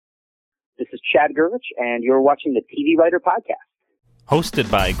is Chad Gervich, and you're watching the TV Writer Podcast. Hosted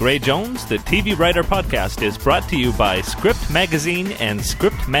by Gray Jones, the TV Writer Podcast is brought to you by Script Magazine and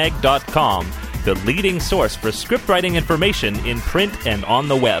ScriptMag.com, the leading source for script writing information in print and on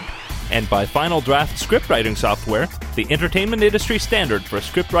the web, and by Final Draft script writing software, the entertainment industry standard for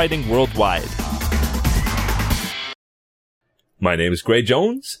script writing worldwide. My name is Gray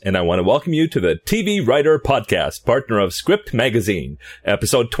Jones, and I want to welcome you to the TV Writer Podcast, partner of Script Magazine,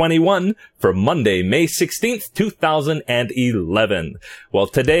 episode 21 for Monday, May 16th, 2011. Well,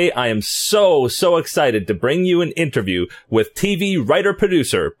 today I am so excited to bring you an interview with TV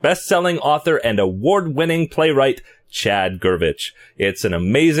writer-producer, best-selling author, and award-winning playwright, Chad Gervich. It's an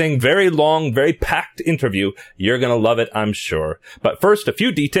amazing, very long, very packed interview. You're going to love it, I'm sure. But first, a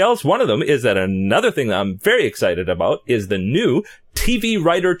few details. One of them is that another thing that I'm very excited about is the new TV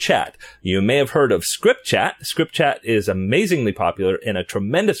Writer Chat. You may have heard of Script Chat. Script Chat is amazingly popular and a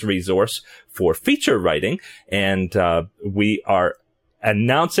tremendous resource for feature writing. And we are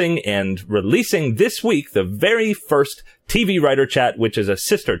announcing and releasing this week the very first TV Writer Chat, which is a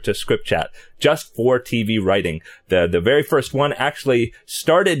sister to Script Chat, just for TV writing. The very first one actually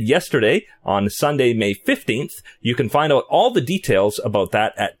started yesterday on Sunday, May 15th. You can find out all the details about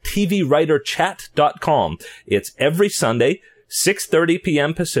that at tvwriterchat.com. It's every Sunday, 6:30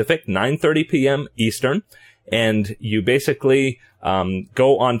 p.m. Pacific, 9:30 p.m. Eastern. And you basically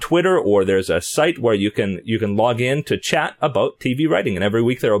go on Twitter, or there's a site where you can log in to chat about TV writing. And every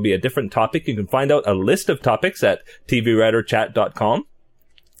week there will be a different topic. You can find out a list of topics at tvwriterchat.com.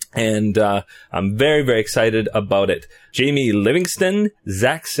 And I'm very excited about it. Jamie Livingston,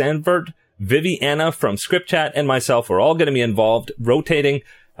 Zach Sandvert, Viviana from Script Chat, and myself are all going to be involved, rotating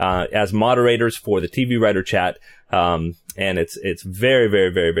as moderators for the TV Writer Chat. And it's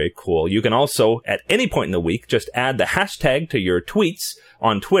very cool. You can also, at any point in the week, just add the hashtag to your tweets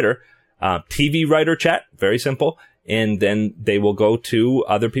on Twitter, TV Writer Chat, very simple. And then they will go to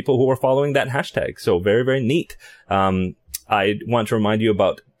other people who are following that hashtag. So very neat. I want to remind you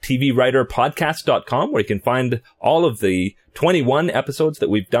about tvwriterpodcast.com, where you can find all of the 21 episodes that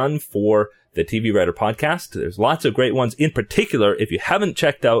we've done for the TV Writer Podcast. There's lots of great ones. In particular, if you haven't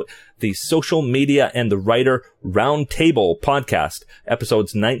checked out the Social Media and the Writer Roundtable podcast,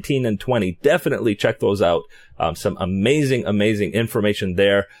 episodes 19 and 20, definitely check those out. Some amazing information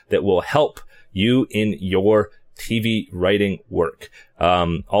there that will help you in your TV writing work.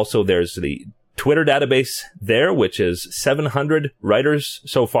 Also, there's the Twitter database there, which is 700 writers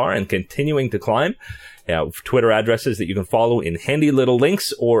so far and continuing to climb. Twitter addresses that you can follow in handy little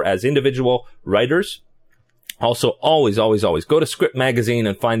links or as individual writers. Also, always go to Script Magazine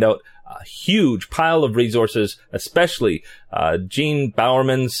and find out a huge pile of resources, especially Gene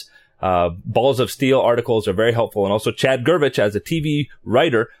Bowerman's Balls of Steel articles are very helpful. And also Chad Gervich, as a TV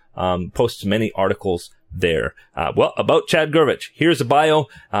writer, posts many articles there. Well, about Chad Gervich, here's a bio.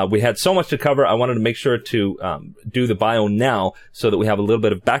 We had so much to cover. I wanted to make sure to do the bio now so that we have a little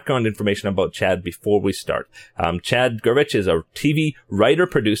bit of background information about Chad before we start. Chad Gervich is a TV writer,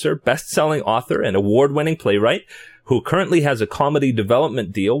 producer, best-selling author, and award-winning playwright who currently has a comedy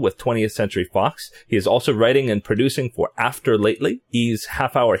development deal with 20th Century Fox. He is also writing and producing for After Lately, E's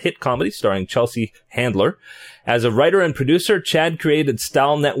half-hour hit comedy starring Chelsea Handler. As a writer and producer, Chad created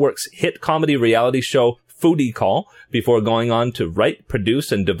Style Network's hit comedy reality show Foodie Call before going on to write,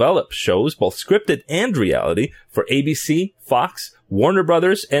 produce, and develop shows, both scripted and reality, for ABC, Fox, Warner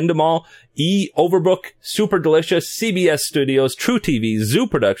Brothers, Endemol, Overbook, Super Delicious, CBS Studios, True TV, Zoo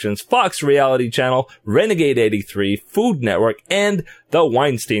Productions, Fox Reality Channel, Renegade 83, Food Network, and The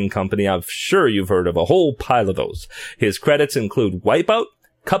Weinstein Company. I'm sure you've heard of a whole pile of those. His credits include Wipeout,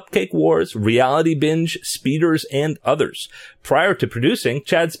 Cupcake Wars, Reality Binge, Speeders, and others. Prior to producing,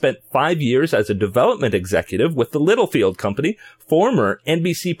 Chad spent 5 years as a development executive with the Littlefield Company, former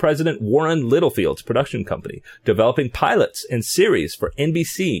NBC president Warren Littlefield's production company, developing pilots and series for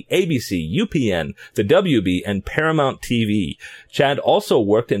NBC, ABC, UPN, the WB, and Paramount TV. Chad also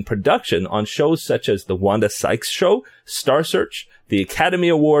worked in production on shows such as The Wanda Sykes Show, Star Search, the Academy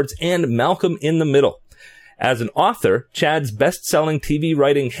Awards, and Malcolm in the Middle. As an author, Chad's best-selling TV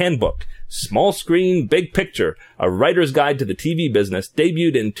writing handbook, Small Screen, Big Picture, A Writer's Guide to the TV Business,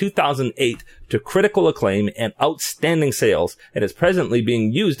 debuted in 2008 to critical acclaim and outstanding sales, and is presently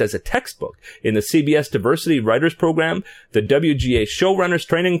being used as a textbook in the CBS Diversity Writers Program, the WGA Showrunners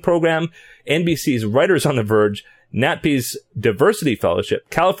Training Program, NBC's Writers on the Verge, NATPE's Diversity Fellowship,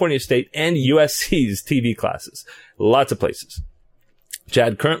 California State, and USC's TV classes. Lots of places.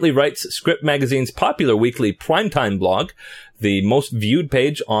 Chad currently writes Script Magazine's popular weekly primetime blog, the most viewed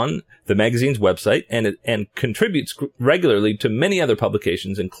page on the magazine's website, and contributes regularly to many other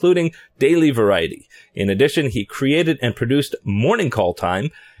publications, including Daily Variety. In addition, he created and produced Morning Call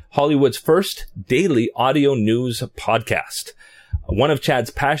Time, Hollywood's first daily audio news podcast. One of Chad's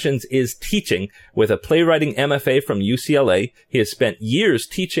passions is teaching. With a playwriting MFA from UCLA, he has spent years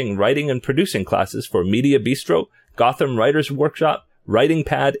teaching writing and producing classes for Media Bistro, Gotham Writers Workshop, Writing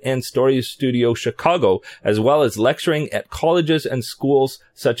Pad, and Story Studio Chicago, as well as lecturing at colleges and schools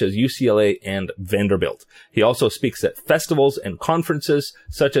such as UCLA and Vanderbilt. He also speaks at festivals and conferences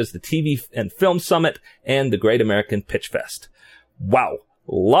such as the TV and Film Summit and the Great American Pitch Fest. Wow.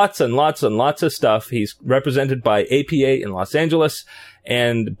 Lots and lots and lots of stuff. He's represented by APA in Los Angeles.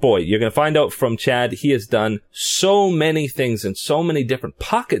 And boy, you're going to find out from Chad, he has done so many things in so many different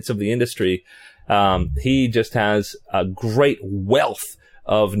pockets of the industry. He just has a great wealth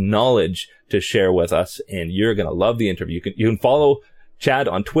of knowledge to share with us, and you're going to love the interview. You can follow Chad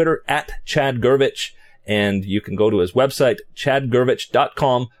on Twitter at Chad Gervich, and you can go to his website,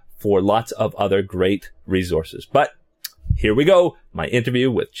 chadgervich.com, for lots of other great resources. But here we go, my interview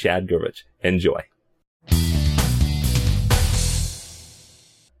with Chad Gervich. Enjoy.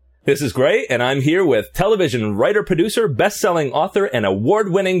 This is Gray, and I'm here with television writer, producer, best-selling author, and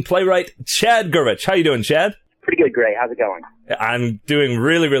award-winning playwright, Chad Gervich. How you doing, Chad? Pretty good, Gray. How's it going? I'm doing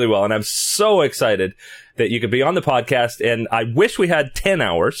really, really well, and I'm so excited that you could be on the podcast, and I wish we had 10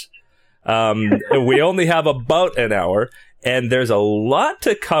 hours. We only have about an hour. And there's a lot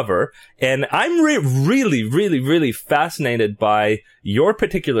to cover, and I'm really, really, really fascinated by your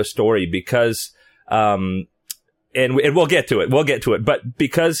particular story because, and we'll get to it, but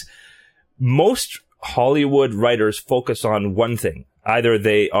because most Hollywood writers focus on one thing. Either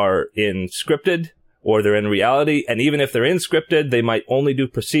they are in scripted or they're in reality, and even if they're in scripted, they might only do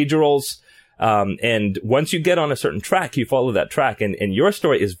procedurals. And once you get on a certain track, you follow that track. And your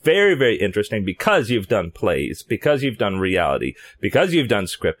story is very, very interesting because you've done plays, because you've done reality, because you've done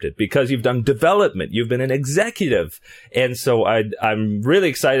scripted, because you've done development. You've been an executive. And so I'm really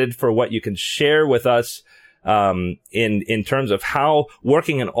excited for what you can share with us, in terms of how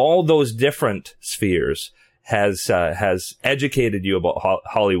working in all those different spheres has educated you about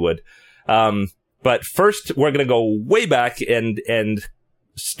Hollywood. But first, we're going to go way back and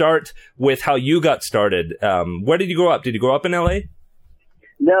start with how you got started. Where did you grow up? Did you grow up in LA?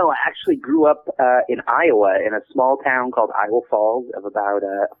 No, I actually grew up in Iowa, in a small town called Iowa Falls of about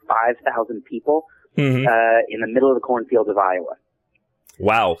 5,000 people, in the middle of the cornfields of Iowa.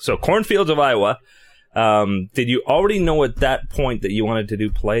 Wow. So cornfields of Iowa. Did you already know at that point that you wanted to do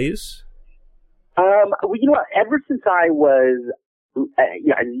plays? Well, you know what? Ever since I was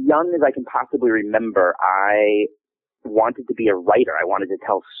as young as I can possibly remember, I wanted to be a writer. I wanted to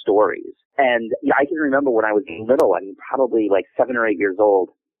tell stories. And I can remember when I was little, probably like 7 or 8 years old,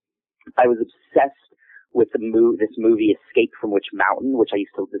 I was obsessed with this movie Escape from Witch Mountain,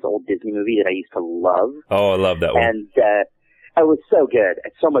 this old Disney movie that I used to love. Oh, I love that one. And it was so good.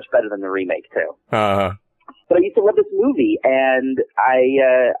 It's so much better than the remake too. Uh-huh. But I used to love this movie, and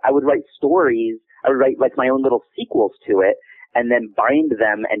I would write stories. I would write like my own little sequels to it, and then bind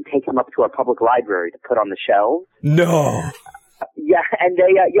them and take them up to our public library to put on the shelves. No. Yeah, and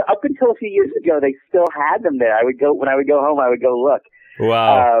they up until a few years ago, they still had them there. When I would go home, I would go look.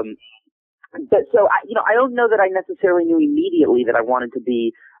 Wow. But so I don't know that I necessarily knew immediately that I wanted to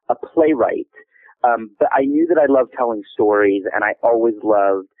be a playwright. But I knew that I loved telling stories, and I always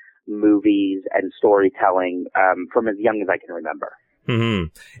loved movies and storytelling from as young as I can remember. Mm-hmm.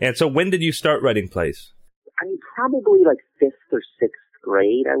 And so when did you start writing plays? Probably like 5th or 6th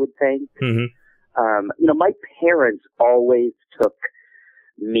grade, I would think. Mm-hmm. My parents always took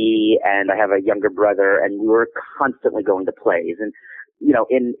me, and I have a younger brother, and we were constantly going to plays. And,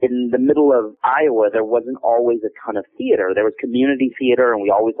 in the middle of Iowa, there wasn't always a ton of theater. There was community theater, and we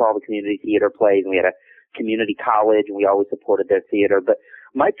always saw the community theater plays, and we had a community college, and we always supported their theater. But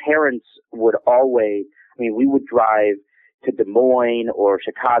my parents would always, we would drive to Des Moines or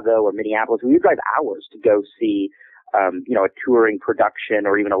Chicago or Minneapolis. We would drive hours to go see, a touring production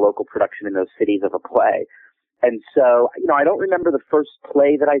or even a local production in those cities of a play. And so, I don't remember the first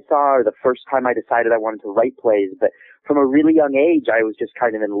play that I saw or the first time I decided I wanted to write plays, but from a really young age, I was just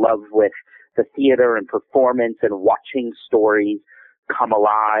kind of in love with the theater and performance and watching stories come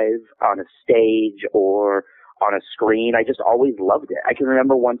alive on a stage or on a screen. I just always loved it. I can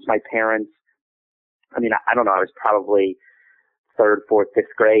remember once my parents, I don't know, I was probably 3rd, 4th,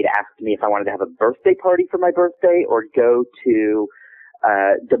 5th grade, asked me if I wanted to have a birthday party for my birthday or go to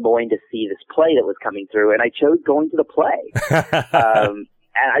Des Moines to see this play that was coming through, and I chose going to the play.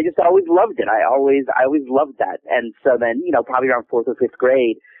 And I just always loved it. I always loved that. And so then, probably around 4th or 5th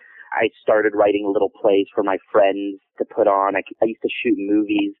grade, I started writing little plays for my friends to put on. I used to shoot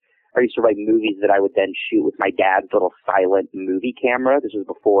movies. I used to write movies that I would then shoot with my dad's little silent movie camera. This was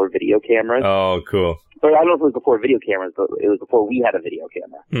before video cameras. Oh, cool. But I don't know if it was before video cameras, but it was before we had a video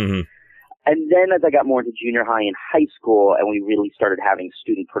camera. Mm-hmm. And then as I got more into junior high and high school, and we really started having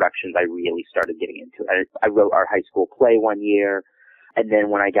student productions, I really started getting into it. I wrote our high school play one year. And then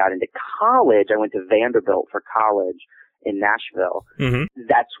when I got into college, I went to Vanderbilt for college in Nashville. Mm-hmm.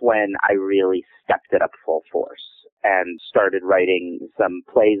 That's when I really stepped it up full force and started writing some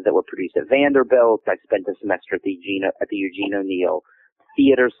plays that were produced at Vanderbilt. I spent a semester at the Eugene O'Neill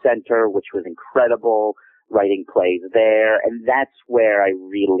Theater Center, which was incredible, writing plays there. And that's where I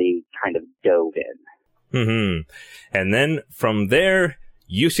really kind of dove in. Mm-hmm. And then from there,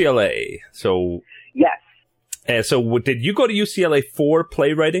 UCLA. So yes. So did you go to UCLA for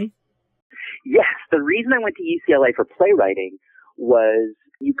playwriting? Yes. The reason I went to UCLA for playwriting was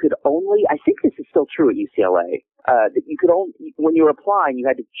you could only, I think this is still true at UCLA, that you could only, when you were applying, you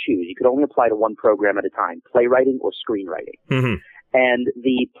had to choose. You could only apply to one program at a time, playwriting or screenwriting. Mm-hmm. And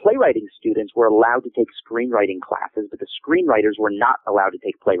the playwriting students were allowed to take screenwriting classes, but the screenwriters were not allowed to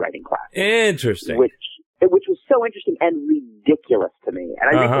take playwriting classes. Interesting. Which was so interesting and ridiculous to me.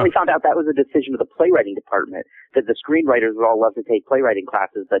 And I recently found out that was a decision of the playwriting department, that the screenwriters would all love to take playwriting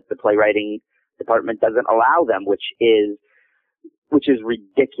classes, but the playwriting department doesn't allow them, which is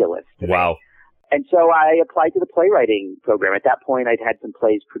ridiculous to me. Wow. And so I applied to the playwriting program. At that point, I'd had some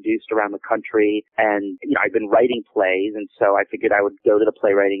plays produced around the country, and I'd been writing plays, and so I figured I would go to the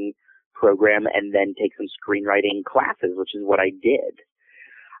playwriting program and then take some screenwriting classes, which is what I did.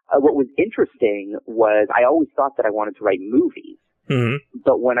 What was interesting was I always thought that I wanted to write movies. Mm-hmm.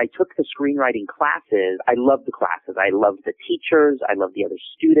 But when I took the screenwriting classes, I loved the classes. I loved the teachers. I loved the other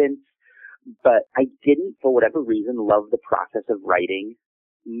students. But I didn't, for whatever reason, love the process of writing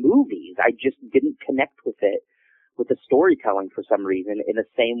movies. I just didn't connect with it, with the storytelling for some reason, in the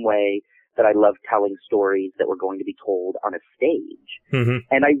same way that I loved telling stories that were going to be told on a stage. Mm-hmm.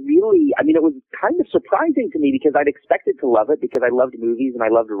 And it was kind of surprising to me because I'd expected to love it because I loved movies and I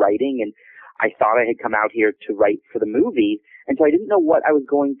loved writing, and I thought I had come out here to write for the movies. And so I didn't know what I was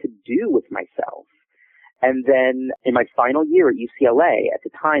going to do with myself. And then in my final year at UCLA, at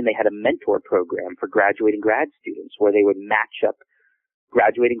the time, they had a mentor program for graduating grad students where they would match up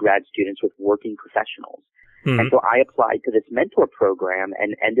graduating grad students with working professionals. Mm-hmm. And so I applied to this mentor program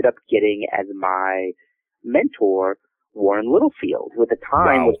and ended up getting as my mentor Warren Littlefield, who at the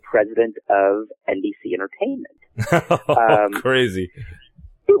time was president of NBC Entertainment. Crazy.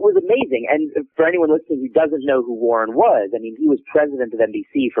 It was amazing. And for anyone listening who doesn't know who Warren was, I mean, he was president of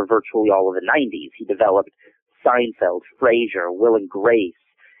NBC for virtually all of the 90s. He developed Seinfeld, Frasier, Will and Grace,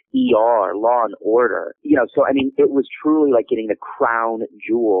 ER, Law and Order. So, I mean, it was truly like getting the crown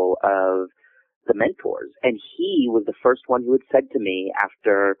jewel of the mentors. And he was the first one who had said to me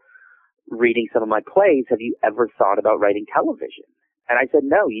after reading some of my plays, have you ever thought about writing television? And I said,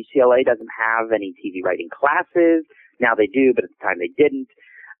 no, UCLA doesn't have any TV writing classes. Now they do, but at the time they didn't.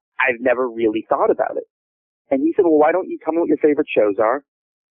 I've never really thought about it. And he said, well, why don't you tell me what your favorite shows are?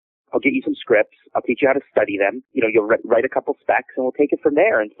 I'll get you some scripts. I'll teach you how to study them. You'll write a couple specs and we'll take it from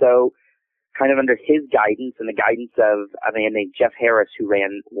there. And so kind of under his guidance and the guidance of a man named Jeff Harris, who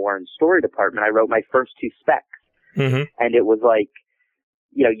ran Warren's story department, I wrote my first 2 specs. Mm-hmm. And it was like,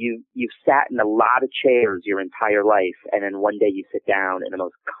 you've sat in a lot of chairs your entire life, and then one day you sit down in the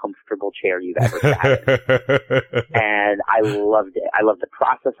most comfortable chair you've ever sat in. And I loved it. I loved the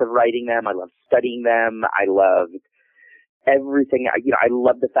process of writing them. I loved studying them. I loved everything. I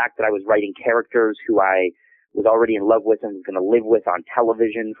loved the fact that I was writing characters who I was already in love with and was going to live with on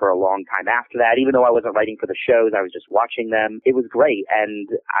television for a long time after that. Even though I wasn't writing for the shows, I was just watching them. It was great. And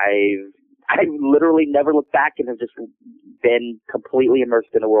I literally never looked back and have just been completely immersed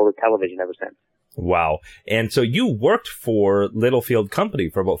in the world of television ever since. Wow. And so you worked for Littlefield Company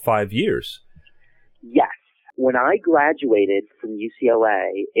for about 5 years. Yes. When I graduated from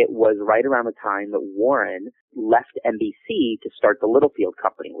UCLA, it was right around the time that Warren left NBC to start the Littlefield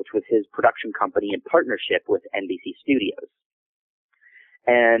Company, which was his production company in partnership with NBC Studios.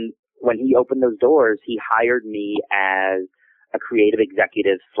 And when he opened those doors, he hired me as a creative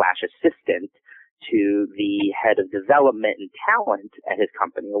executive / assistant to the head of development and talent at his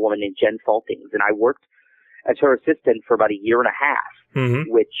company, a woman named Jen Faltings. And I worked as her assistant for about a year and a half, mm-hmm.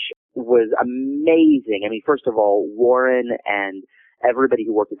 which was amazing. I mean, first of all, Warren and everybody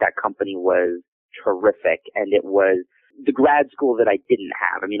who worked at that company was terrific. And it was the grad school that I didn't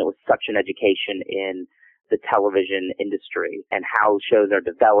have. I mean, it was such an education in the television industry and how shows are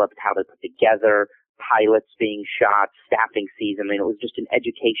developed, how they're put together, pilots being shot, staffing season. I mean, it was just an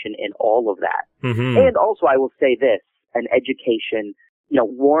education in all of that. Mm-hmm. And also, I will say this, an education,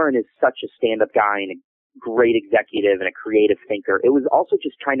 Warren is such a stand-up guy and a great executive and a creative thinker. It was also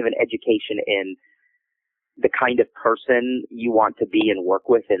just kind of an education in the kind of person you want to be and work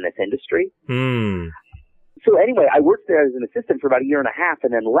with in this industry. Mm. So anyway, I worked there as an assistant for about a year and a half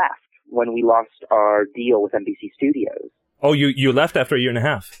and then left when we lost our deal with NBC Studios. Oh, you left after a year and a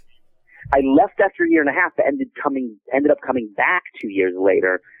half? I left after a year and a half, but ended up coming back 2 years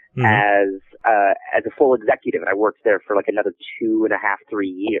later as a full executive, and I worked there for like another 2.5, 3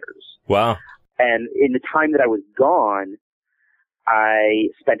 years. Wow. And in the time that I was gone, I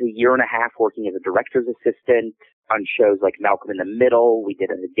spent a year and a half working as a director's assistant on shows like Malcolm in the Middle. We did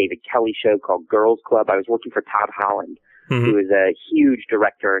a David Kelly show called Girls Club. I was working for Todd Holland, who is a huge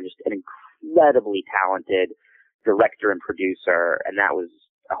director and just an incredibly talented director and producer, and that was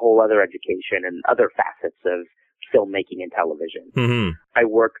a whole other education and other facets of filmmaking and television. Mm-hmm. I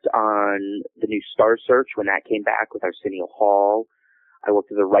worked on the new Star Search when that came back with Arsenio Hall. I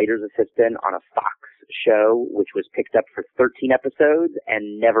worked as a writer's assistant on a Fox show, which was picked up for 13 episodes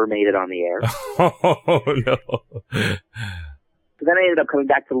and never made it on the air. Oh, no. So then I ended up coming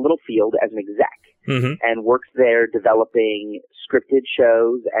back to Littlefield as an exec and worked there developing scripted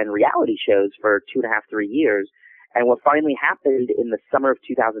shows and reality shows for 2.5, 3 years. And what finally happened in the summer of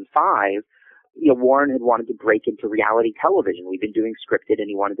 2005, Warren had wanted to break into reality television. We've been doing scripted, and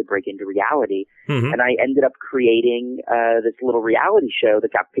he wanted to break into reality. And I ended up creating this little reality show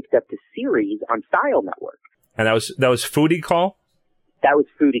that got picked up to series on Style Network. And that was Foodie Call? That was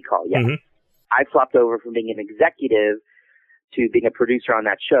Foodie Call, yes. I flopped over from being an executive to being a producer on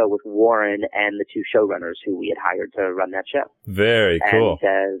that show with Warren and the two showrunners who we had hired to run that show. Very cool.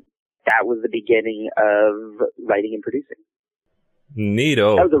 And that was the beginning of writing and producing.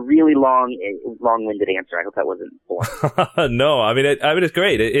 Neato. That was a really long-winded answer. I hope that wasn't boring. No, I mean, it's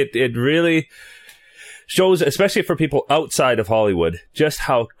great. It really shows, especially for people outside of Hollywood, just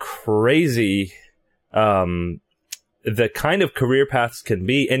how crazy the kind of career paths can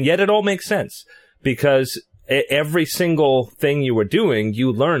be. And yet it all makes sense because every single thing you were doing,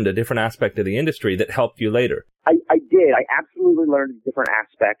 you learned a different aspect of the industry that helped you later. I did. I absolutely learned a different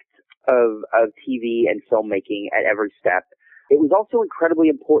aspect of TV and filmmaking at every step. It was also incredibly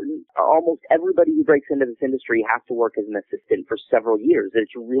important. Almost everybody who breaks into this industry has to work as an assistant for several years.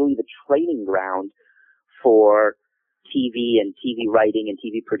 It's really the training ground for TV and TV writing and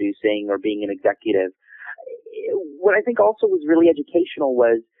TV producing or being an executive. What I think also was really educational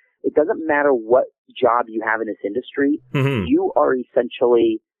was it doesn't matter what job you have in this industry. You are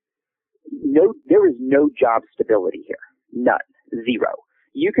essentially there is no job stability here. None. Zero.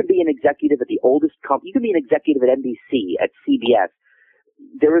 You can be an executive at the oldest company. You can be an executive at NBC, at CBS.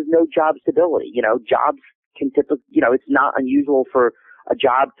 There is no job stability. Jobs can typically, it's not unusual for a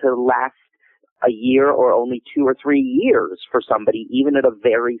job to last a year or only 2 or 3 years for somebody, even at a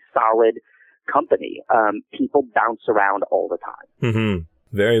very solid company. People bounce around all the time.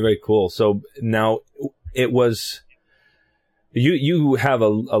 Very, very cool. So now it was... You have a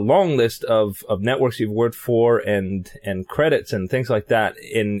long list of networks you've worked for and credits and things like that.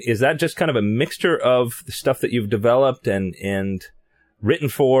 And is that just kind of a mixture of the stuff that you've developed and written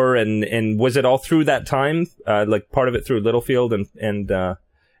for? And was it all through that time? Like part of it through Littlefield and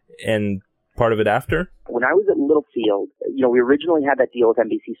part of it after? When I was at Littlefield, we originally had that deal with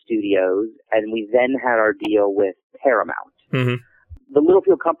NBC Studios, and we then had our deal with Paramount. The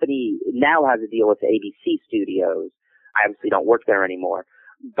Littlefield company now has a deal with ABC Studios. I obviously don't work there anymore.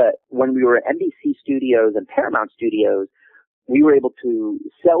 But when we were at NBC Studios and Paramount Studios, we were able to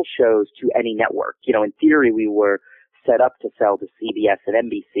sell shows to any network. In theory, we were set up to sell to CBS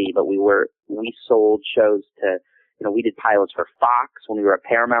and NBC, but we sold shows to, we did pilots for Fox. When we were at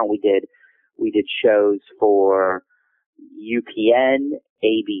Paramount, we did shows for UPN,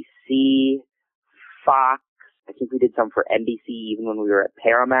 ABC, Fox. I think we did some for NBC even when we were at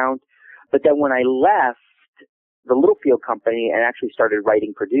Paramount. But then when I left the Littlefield company and actually started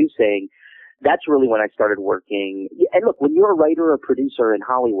writing, producing, that's really when I started working. And look, when you're a writer or producer in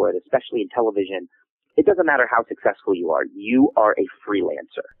Hollywood, especially in television, it doesn't matter how successful you are a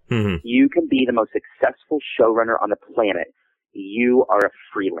freelancer. You can be the most successful showrunner on the planet. You are a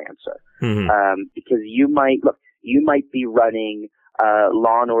freelancer. Because you might be running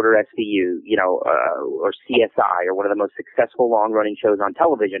Law and Order SVU, or CSI, or one of the most successful long-running shows on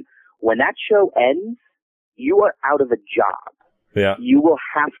television. When that show ends, you are out of a job. Yeah. You will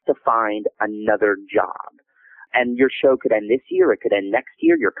have to find another job. And your show could end this year. It could end next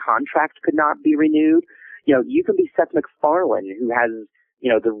year. Your contract could not be renewed. You know, you can be Seth MacFarlane, who has,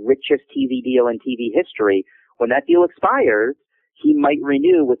 you know, the richest TV deal in TV history. When that deal expires, he might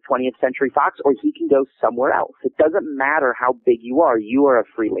renew with 20th Century Fox, or he can go somewhere else. It doesn't matter how big you are a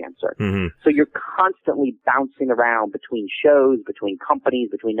freelancer. Mm-hmm. So you're constantly bouncing around between shows, between companies,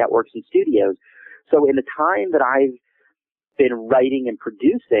 between networks and studios. So in the time that I've been writing and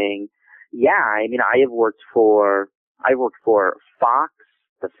producing, yeah, I mean, I worked for Fox,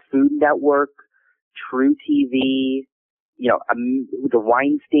 the Food Network, True TV, you know, the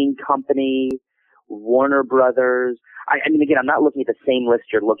Weinstein Company, Warner Brothers. I mean, again, I'm not looking at the same list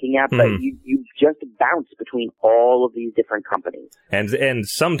you're looking at, but you just bounce between all of these different companies. And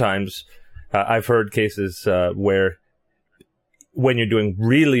sometimes I've heard cases where when you're doing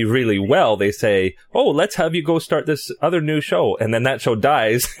really, really well, they say, oh, let's have you go start this other new show. And then that show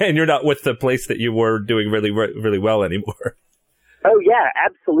dies and you're not with the place that you were doing really, really well anymore. Oh, yeah,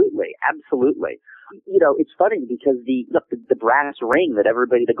 absolutely. Absolutely. You know, it's funny because the brass ring that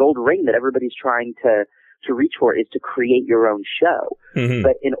the gold ring that everybody's trying to reach for is to create your own show. Mm-hmm.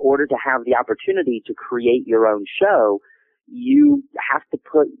 But in order to have the opportunity to create your own show, you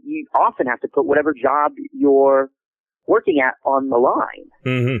often have to put whatever job you're working at on the line.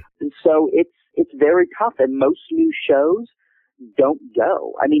 Mm-hmm. And so it's very tough, and most new shows don't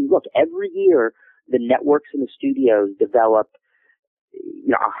go. I mean, look, every year the networks and the studios develop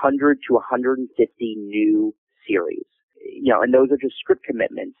 100 to 150 new series. You know, and those are just script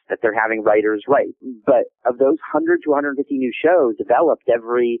commitments that they're having writers write. But of those 100 to 150 new shows developed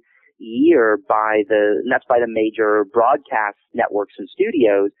every year by the major broadcast networks and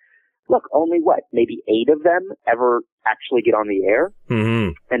studios, look, only maybe 8 of them ever actually get on the air.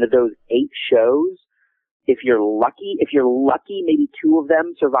 Mm-hmm. And of those 8 shows, if you're lucky, maybe 2 of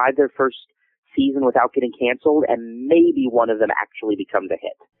them survive their first season without getting canceled, and maybe one of them actually becomes a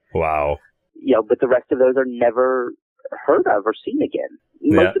hit. Wow. You know, but the rest of those are never heard of or seen again.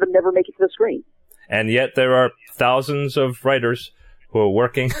 Most of them never make it to the screen. And yet there are thousands of writers who are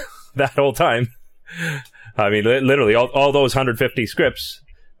working that whole time. I mean, literally, all those 150 scripts,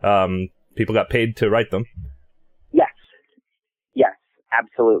 people got paid to write them. Yes,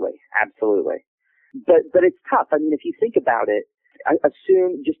 absolutely. But it's tough. I mean, if you think about it, I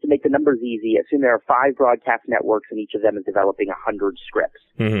assume, just to make the numbers easy, assume there are 5 broadcast networks and each of them is developing 100 scripts.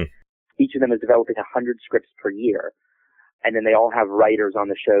 Mm-hmm. Each of them is developing 100 scripts per year. And then they all have writers on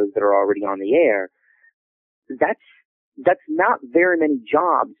the shows that are already on the air. That's not very many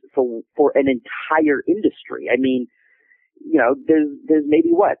jobs for an entire industry. I mean, you know, there's maybe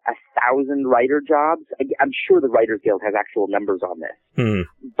 1,000 writer jobs. I'm sure the Writers Guild has actual numbers on this,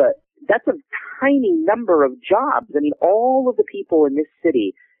 but that's a tiny number of jobs. I mean, all of the people in this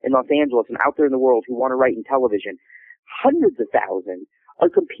city, in Los Angeles, and out there in the world who want to write in television, hundreds of thousands, are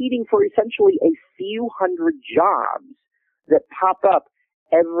competing for essentially a few hundred jobs that pop up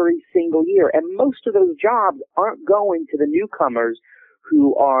every single year. And most of those jobs aren't going to the newcomers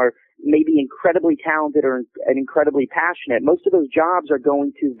who are maybe incredibly talented and incredibly passionate. Most of those jobs are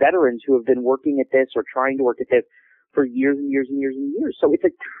going to veterans who have been working at this or trying to work at this for years and years and years and years. So it's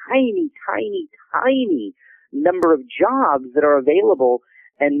a tiny, tiny, tiny number of jobs that are available,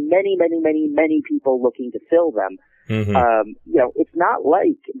 and many, many, many, many people looking to fill them. Mm-hmm. You know, it's not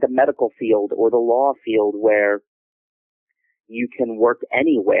like the medical field or the law field where you can work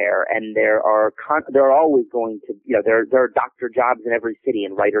anywhere, and there are always going to, you know, there are doctor jobs in every city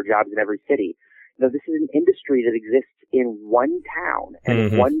and writer jobs in every city. You know, this is an industry that exists in one town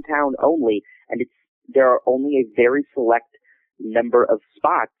and one town only, and there are only a very select number of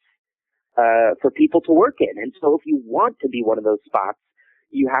spots for people to work in. And so if you want to be one of those spots,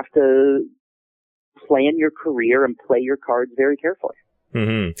 you have to plan your career and play your cards very carefully.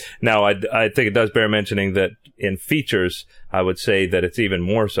 Mm-hmm. Now, I think it does bear mentioning that in features, I would say that it's even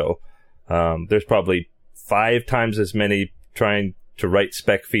more so. There's probably 5 times as many trying to write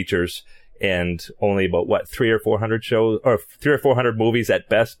spec features, and only about 300 or 400 shows, or 300 or 400 movies at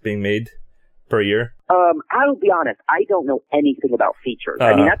best being made per year. I'll be honest, I don't know anything about features.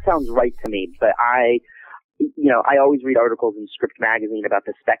 I mean, that sounds right to me, but I always read articles in Script Magazine about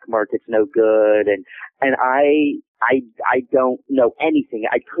the spec market's no good, and I don't know anything.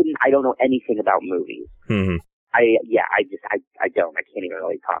 I don't know anything about movies. Mm-hmm. I don't. I can't even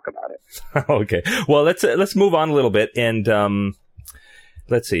really talk about it. Okay. Well, let's move on a little bit, and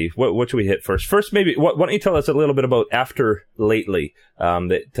let's see. What should we hit first? First, maybe why don't you tell us a little bit about After Lately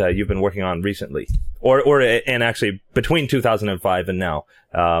that you've been working on recently, and actually between 2005 and now.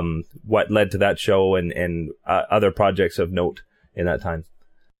 What led to that show and other projects of note in that time?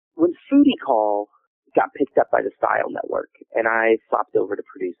 When Foodie Call got picked up by the Style Network, and I swapped over to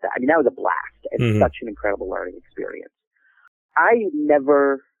produce that. I mean, that was a blast. and such an incredible learning experience. I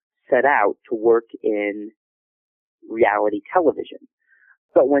never set out to work in reality television,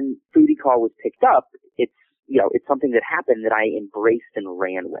 but when Foodie Call was picked up, it's something that happened that I embraced and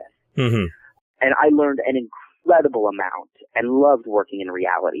ran with. Mm-hmm. And I learned an incredible amount and loved working in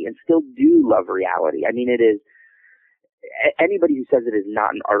reality and still do love reality. I mean, it is, anybody who says it is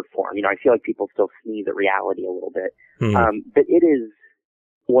not an art form, I feel like people still sneeze at reality a little bit. Mm-hmm. But it is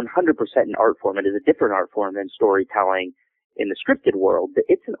 100% an art form. It is a different art form than storytelling in the scripted world, but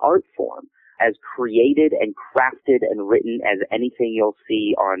it's an art form as created and crafted and written as anything you'll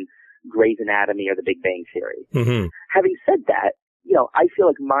see on Grey's Anatomy or The Big Bang Theory. Mm-hmm. Having said that, I feel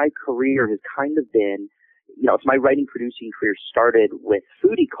like my career has kind of been, it's my writing producing career started with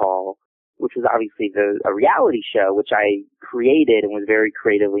Foodie Call, which was obviously a reality show, which I created and was very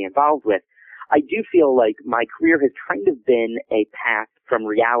creatively involved with. I do feel like my career has kind of been a path from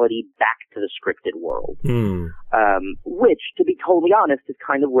reality back to the scripted world, which, to be totally honest, is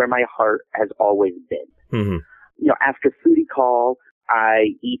kind of where my heart has always been. Mm-hmm. After Foodie Call,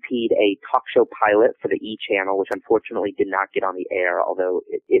 I EP'd a talk show pilot for the E! Channel, which unfortunately did not get on the air, although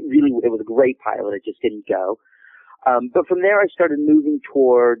it was a great pilot. It just didn't go. But from there, I started moving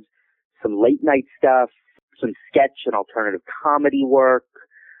towards some late night stuff, some sketch and alternative comedy work.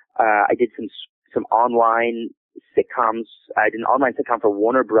 I did some online sitcoms. I did an online sitcom for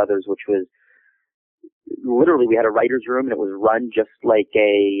Warner Brothers, which was literally, we had a writer's room and it was run just like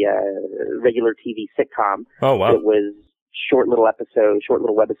a regular TV sitcom. Oh, wow. It was short little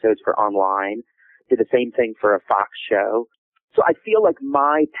webisodes for online. Did the same thing for a Fox show. So I feel like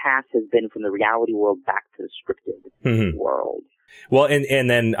my path has been from the reality world back to the scripted world. Well, and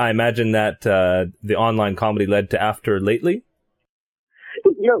then I imagine that the online comedy led to After Lately?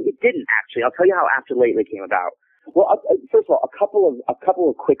 It didn't actually. I'll tell you how After Lately came about. Well, first of all, a couple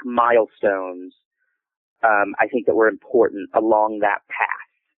of quick milestones, I think that were important along that path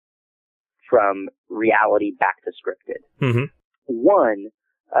from reality back to scripted. Mm-hmm. One,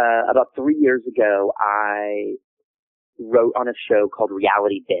 about 3 years ago, I wrote on a show called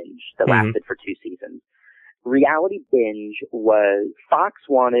Reality Binge that lasted for 2 seasons. Reality Binge was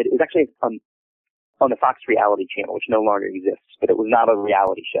it was actually on the Fox reality channel, which no longer exists, but it was not a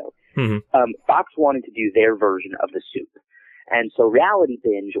reality show. Mm-hmm. Fox wanted to do their version of The Soup. And so Reality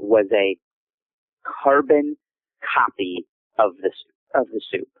Binge was a carbon copy of the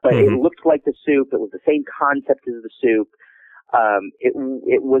Soup. But it looked like The Soup. It was the same concept as The Soup.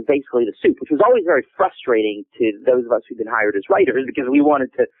 It was basically The Soup, which was always very frustrating to those of us who've been hired as writers because we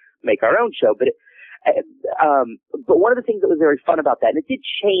wanted to make our own show. But one of the things that was very fun about that, and it did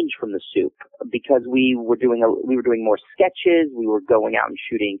change from The Soup because we were doing more sketches. We were going out and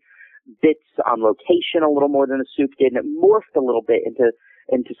shooting bits on location a little more than The Soup did, and it morphed a little bit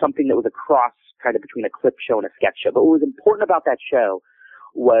into something that was a cross kind of between a clip show and a sketch show. But what was important about that show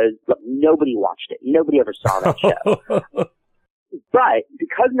was, look, nobody watched it. Nobody ever saw that show. But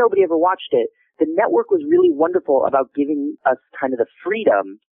because nobody ever watched it, the network was really wonderful about giving us kind of the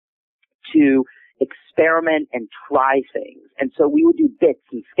freedom to experiment and try things. And so we would do bits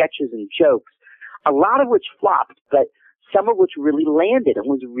and sketches and jokes, a lot of which flopped, but some of which really landed and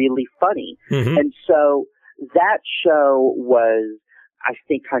was really funny. Mm-hmm. And so that show was, I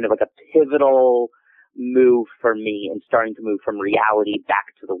think, kind of like a pivotal move for me in starting to move from reality back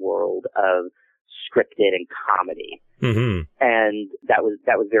to the world of scripted and comedy. Mm-hmm. And that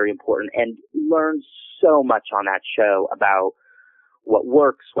was very important, and learned so much on that show about what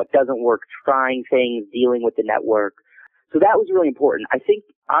works, what doesn't work, trying things, dealing with the network. So that was really important. I think,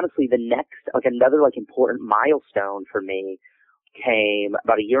 honestly, the next, another important milestone for me came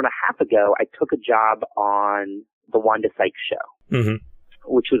about a year and a half ago. I took a job on the Wanda Sykes Show,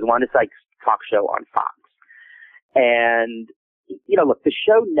 which was Wanda Sykes' talk show on Fox. And, look, the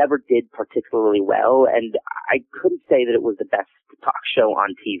show never did particularly well, and I couldn't say that it was the best talk show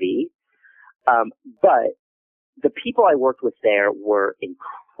on TV. But the people I worked with there were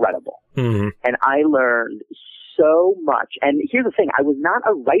incredible. Mm-hmm. And I learned so much. And here's the thing. I was not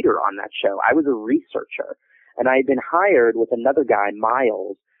a writer on that show. I was a researcher. And I had been hired with another guy,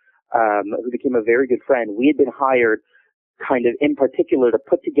 Miles, who became a very good friend. We had been hired kind of in particular to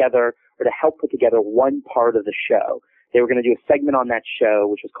put together or to help put together one part of the show. They were going to do a segment on that show,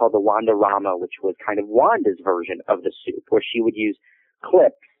 which was called the Wanda-rama, which was kind of Wanda's version of The Soup, where she would use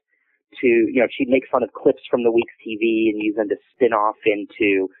clips to, she'd make fun of clips from the week's TV and use them to spin off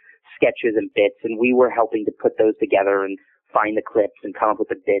into sketches and bits. And we were helping to put those together and find the clips and come up with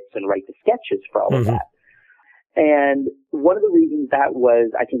the bits and write the sketches for all of that. And one of the reasons that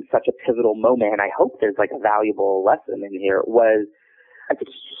was, I think, such a pivotal moment, and I hope there's a valuable lesson in here, was I took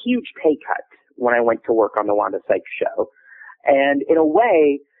a huge pay cut when I went to work on the Wanda Sykes show. And in a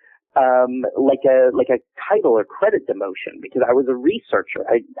way, like a title or credit demotion, because I was a researcher.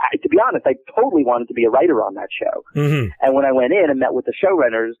 To be honest, I totally wanted to be a writer on that show. Mm-hmm. And when I went in and met with the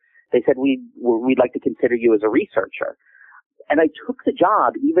showrunners, they said, we'd like to consider you as a researcher. And I took the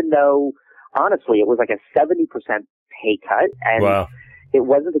job, even though, honestly, it was like a 70% pay cut. And wow. It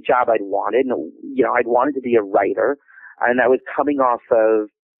wasn't the job I'd wanted. You know, I'd wanted to be a writer. And I was coming off of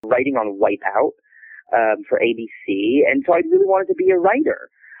writing on Wipeout for ABC. And so I really wanted to be a writer.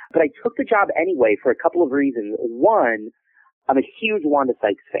 But I took the job anyway for a couple of reasons. One, I'm a huge Wanda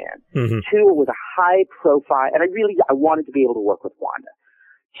Sykes fan. Mm-hmm. Two, it was a high profile, and I wanted to be able to work with Wanda.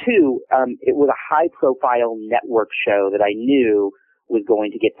 Two, it was a high profile network show that I knew was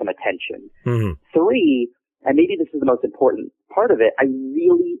going to get some attention. Mm-hmm. Three, and maybe this is the most important part of it, I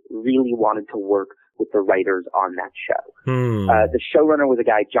really, really wanted to work with the writers on that show. Mm. The showrunner was a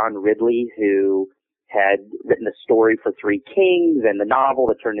guy, John Ridley, who had written the story for Three Kings and the novel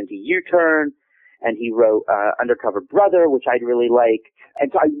that turned into U-Turn. And he wrote Undercover Brother, which I'd really liked.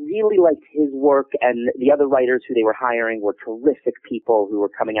 And so I really liked his work, and the other writers who they were hiring were terrific people who were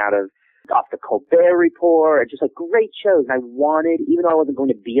coming off the Colbert Report, and just like great shows. And I wanted, even though I wasn't going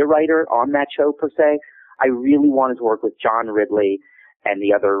to be a writer on that show per se, I really wanted to work with John Ridley and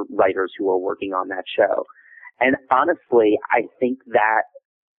the other writers who were working on that show. And honestly, I think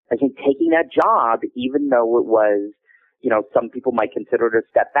taking that job, even though it was, you know, some people might consider it a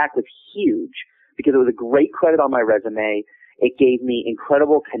step back, was huge because it was a great credit on my resume. It gave me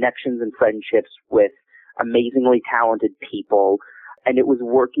incredible connections and friendships with amazingly talented people. And it was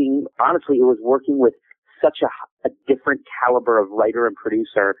working with such a different caliber of writer and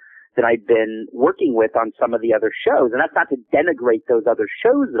producer than I'd been working with on some of the other shows. And that's not to denigrate those other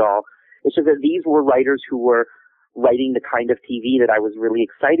shows at all. It's just that these were writers who were writing the kind of TV that I was really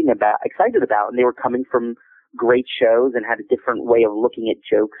excited about. And they were coming from great shows and had a different way of looking at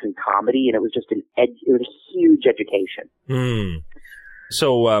jokes and comedy. And it was just it was a huge education. Mm.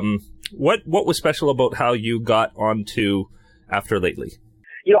 So, what was special about how you got onto After Lately?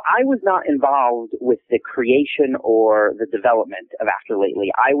 You know, I was not involved with the creation or the development of After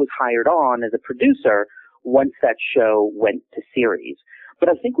Lately. I was hired on as a producer once that show went to series. But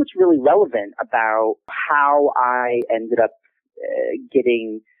I think what's really relevant about how I ended up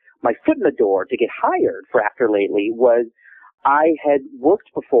getting my foot in the door to get hired for After Lately was I had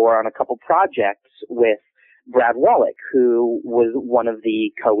worked before on a couple projects with Brad Wallach, who was one of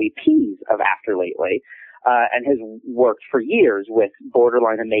the co-EPs of After Lately. And has worked for years with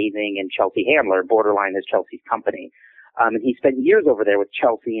Borderline Amazing and Chelsea Handler. Borderline is Chelsea's company. And he spent years over there with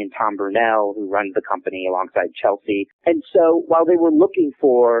Chelsea and Tom Brunel, who runs the company alongside Chelsea. And so while they were looking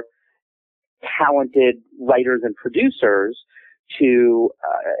for talented writers and producers to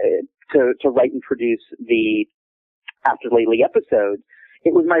write and produce the After Lately episodes,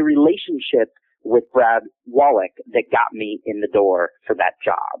 it was my relationship with Brad Wallach that got me in the door for that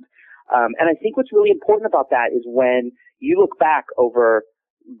job. And I think what's really important about that is when you look back over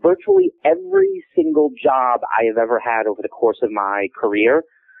virtually every single job I have ever had over the course of my career,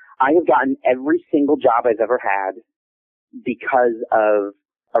 I have gotten every single job I've ever had because of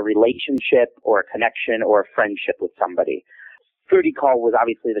a relationship or a connection or a friendship with somebody. Fruity Call was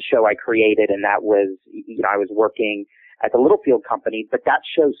obviously the show I created, and that was, you know, I was working at the Littlefield company, but that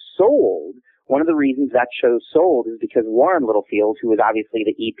show sold. One of the reasons that show sold is because Warren Littlefield, who was obviously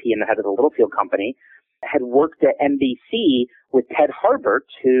the EP and the head of the Littlefield company, had worked at NBC with Ted Harbert,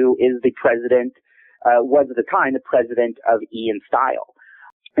 who is the president, was at the time the president of E! in Style.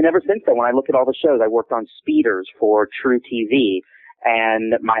 And ever since then, when I look at all the shows, I worked on Speeders for True TV,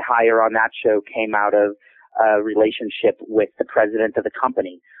 and my hire on that show came out of a relationship with the president of the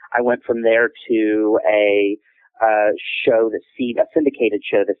company. I went from there to a syndicated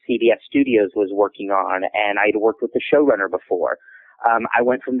show that CBS Studios was working on, and I'd worked with the showrunner before. I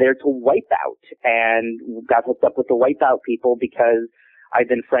went from there to Wipeout and got hooked up with the Wipeout people because I've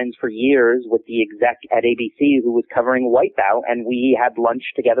been friends for years with the exec at ABC who was covering Wipeout, and we had lunch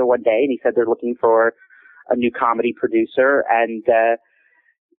together one day, and he said they're looking for a new comedy producer, and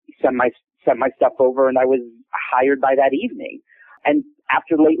sent my stuff over, and I was hired by that evening. And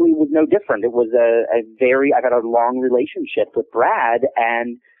After Lately was no different. It was I've had a long relationship with Brad,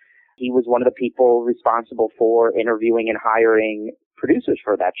 and he was one of the people responsible for interviewing and hiring producers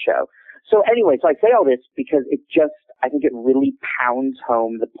for that show. So anyway, so I say all this because I think it really pounds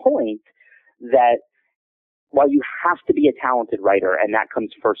home the point that while you have to be a talented writer, and that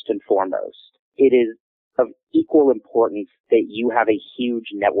comes first and foremost, it is of equal importance that you have a huge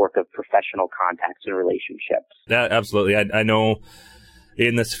network of professional contacts and relationships. Yeah, absolutely. I know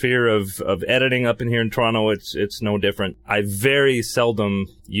in the sphere of editing up in here in Toronto, it's no different. I very seldom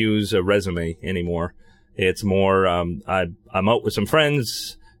use a resume anymore. It's more, I'm out with some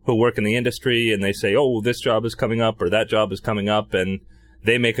friends who work in the industry, and they say, oh, this job is coming up or that job is coming up, and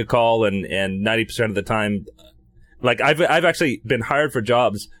they make a call, and 90% of the time, like I've actually been hired for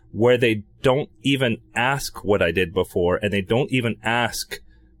jobs where they don't even ask what I did before, and they don't even ask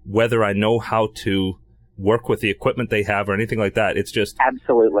whether I know how to work with the equipment they have or anything like that. It's just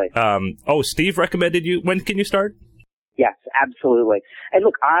absolutely. Oh, Steve recommended you. When can you start? Yes, absolutely. And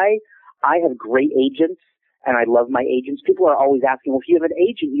look, I have great agents, and I love my agents. People are always asking, well, if you have an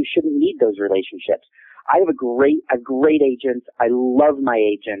agent, you shouldn't need those relationships. I have a great agent. I love my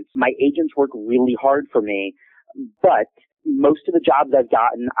agents. My agents work really hard for me, but most of the jobs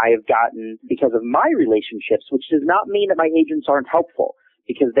I have gotten because of my relationships, which does not mean that my agents aren't helpful,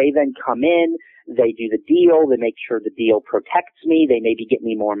 because they then come in, they do the deal, they make sure the deal protects me, they maybe get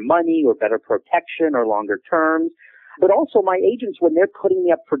me more money or better protection or longer terms. But also my agents, when they're putting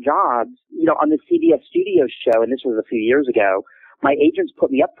me up for jobs, on the CBS Studios show, and this was a few years ago, my agents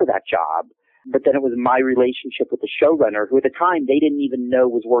put me up for that job, but then it was my relationship with the showrunner, who at the time they didn't even know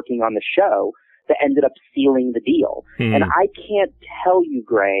was working on the show, that ended up sealing the deal. And I can't tell you,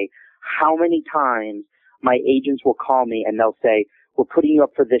 Gray, how many times my agents will call me and they'll say, we're putting you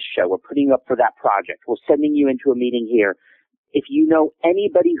up for this show. We're putting you up for that project. We're sending you into a meeting here. If you know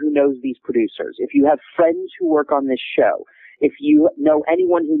anybody who knows these producers, if you have friends who work on this show, if you know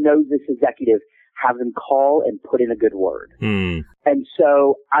anyone who knows this executive, have them call and put in a good word. And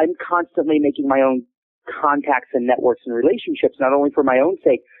so I'm constantly making my own contacts and networks and relationships, not only for my own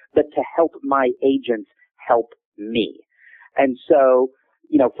sake, but to help my agents help me. And so,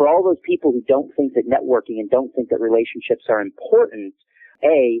 for all those people who don't think that networking and don't think that relationships are important,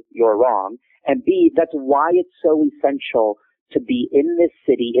 A, you're wrong, and B, that's why it's so essential to be in this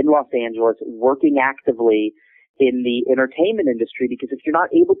city, in Los Angeles, working actively in the entertainment industry, because if you're not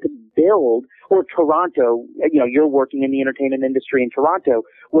able to build, or Toronto, you're working in the entertainment industry in Toronto,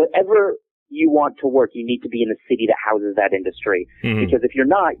 wherever you want to work, you need to be in the city that houses that industry. Because if you're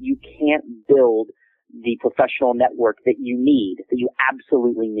not, you can't build the professional network that you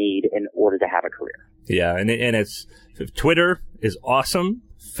absolutely need in order to have a career. Yeah, and it's Twitter is awesome,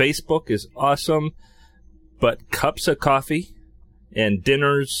 Facebook is awesome, but cups of coffee and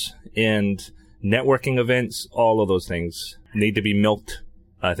dinners and networking events, all of those things need to be milked,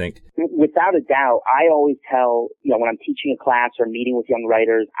 I think. Without a doubt, I always tell, when I'm teaching a class or meeting with young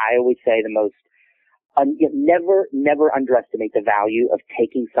writers, I always say never underestimate the value of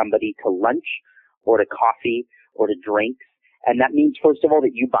taking somebody to lunch or to coffee or to drinks. And that means, first of all,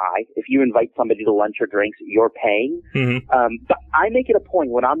 that you buy. If you invite somebody to lunch or drinks, you're paying. But I make it a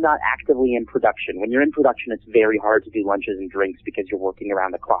point when I'm not actively in production. When you're in production, it's very hard to do lunches and drinks because you're working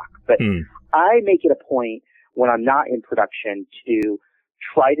around the clock. But I make it a point when I'm not in production to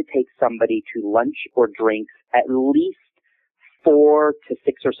try to take somebody to lunch or drinks at least 4 to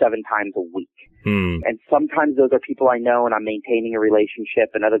 6 or 7 times a week. And sometimes those are people I know and I'm maintaining a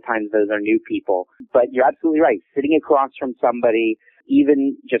relationship, and other times those are new people. But you're absolutely right. Sitting across from somebody,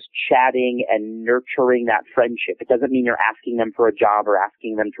 even just chatting and nurturing that friendship. It doesn't mean you're asking them for a job or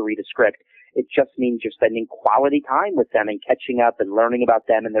asking them to read a script. It just means you're spending quality time with them and catching up and learning about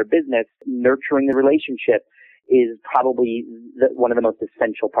them and their business. Nurturing the relationship is probably one of the most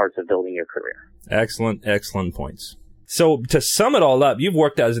essential parts of building your career. Excellent points. So to sum it all up, you've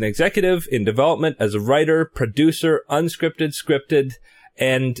worked as an executive in development, as a writer, producer, unscripted, scripted,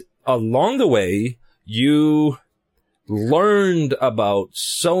 and along the way, you learned about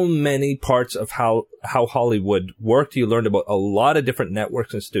so many parts of how Hollywood worked. You learned about a lot of different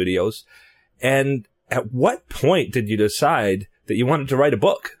networks and studios. And at what point did you decide that you wanted to write a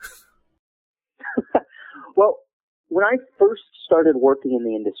book? Well, when I first started working in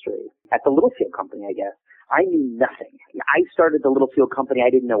the industry, at the Littlefield Company, I guess, I knew nothing. I started the Littlefield Company. I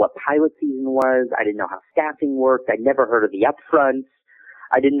didn't know what pilot season was. I didn't know how staffing worked. I'd never heard of the upfronts.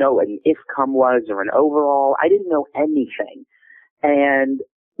 I didn't know what an IFCOM was or an overall. I didn't know anything. And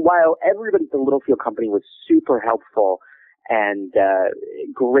while everybody at the Littlefield Company was super helpful and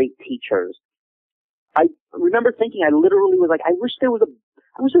great teachers, I remember thinking, I literally was like, I wish there was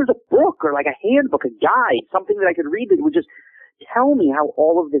a book or like a handbook, a guide, something that I could read that would just tell me how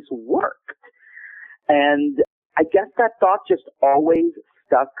all of this worked. And I guess that thought just always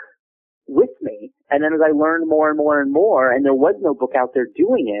stuck with me. And then as I learned more and more and more, and there was no book out there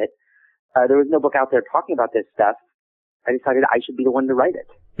doing it, there was no book out there talking about this stuff, I decided I should be the one to write it.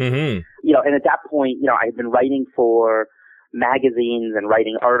 And at that point, I had been writing for magazines and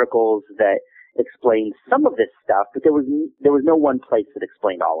writing articles that explained some of this stuff, but there was no one place that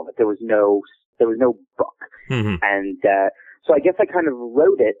explained all of it. There was no book. Mm-hmm. And so I guess I kind of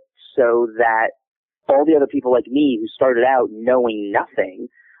wrote it so that all the other people like me who started out knowing nothing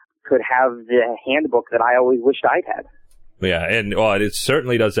could have the handbook that I always wished I'd had. Yeah, and it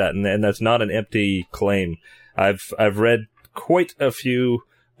certainly does that, and that's not an empty claim. I've read quite a few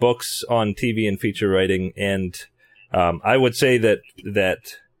books on TV and feature writing, and I would say that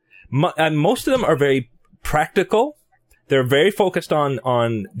most of them are very practical. They're very focused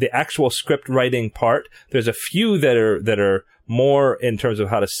on the actual script writing part. There's a few that are more in terms of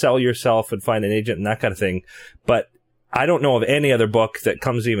how to sell yourself and find an agent and that kind of thing. But I don't know of any other book that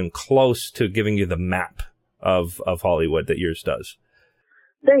comes even close to giving you the map of Hollywood that yours does.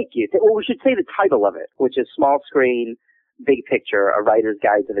 Thank you. Well, we should say the title of it, which is Small Screen, Big Picture, A Writer's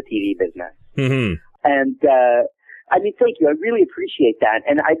Guide to the TV Business. Mm-hmm. And, I mean, thank you. I really appreciate that.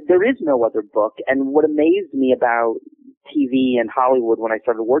 And there is no other book. And what amazed me about TV and Hollywood when I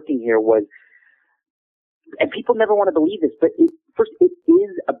started working here was, and people never want to believe this, but first, it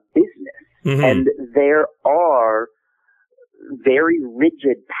is a business. Mm-hmm. And there are very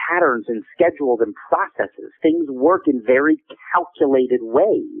rigid patterns and schedules and processes. Things work in very calculated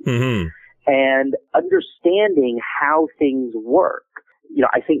ways. Mm-hmm. And understanding how things work,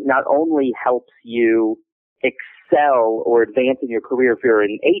 I think not only helps you excel or advance in your career if you're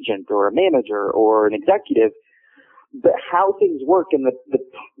an agent or a manager or an executive, but how things work and the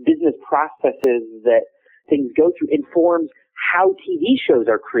business processes that things go through informs how TV shows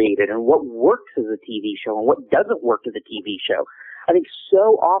are created and what works as a TV show and what doesn't work as a TV show. I think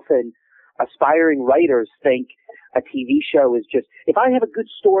so often aspiring writers think a TV show is just, if I have a good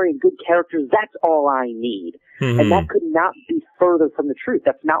story and good characters, that's all I need. Mm-hmm. And that could not be further from the truth.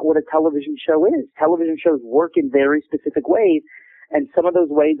 That's not what a television show is. Television shows work in very specific ways, and some of those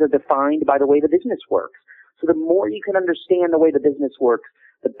ways are defined by the way the business works. So the more you can understand the way the business works,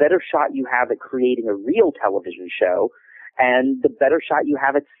 the better shot you have at creating a real television show, and the better shot you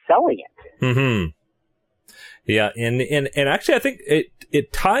have at selling it. Mm-hmm. Yeah, and actually I think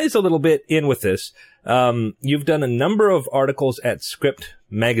it ties a little bit in with this. You've done a number of articles at Script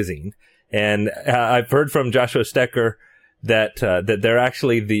Magazine, and I've heard from Joshua Stecker that they're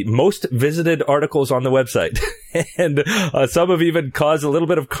actually the most visited articles on the website. And some have even caused a little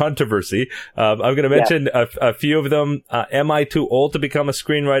bit of controversy. I'm going to mention a few of them. Am I too old to become a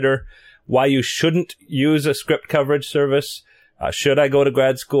screenwriter? Why you shouldn't use a script coverage service? Should I go to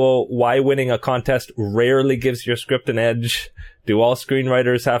grad school? Why winning a contest rarely gives your script an edge? Do all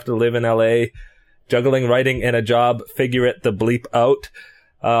screenwriters have to live in LA? Juggling writing and a job, figure it the bleep out.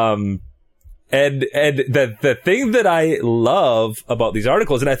 And the thing that I love about these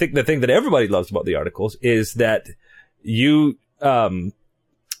articles, and I think the thing that everybody loves about the articles, is that you,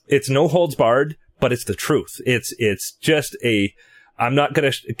 it's no holds barred, but it's the truth. It's just I'm not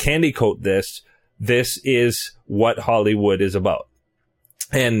going to candy coat this. This is what Hollywood is about.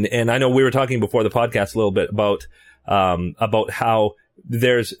 And I know we were talking before the podcast a little bit about how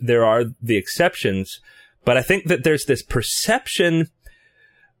there are the exceptions, but I think that there's this perception.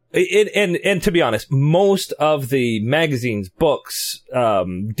 And to be honest, most of the magazines, books,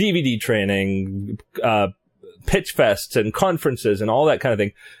 DVD training, pitch fests and conferences and all that kind of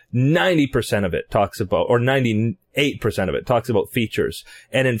thing, 90% of it talks about, or 98% of it talks about features.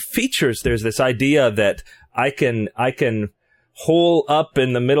 And in features, there's this idea that I can hole up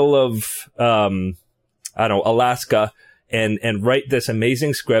in the middle of, Alaska and write this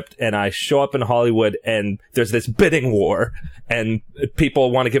amazing script, and I show up in Hollywood and there's this bidding war and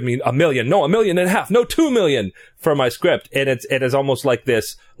people want to give me $1 million, no, $1.5 million, no, $2 million for my script. And it is almost like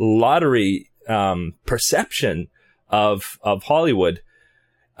this lottery, perception of Hollywood,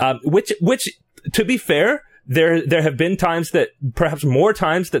 which to be fair, there have been times that, perhaps more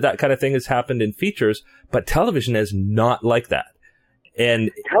times, that kind of thing has happened in features, but television is not like that.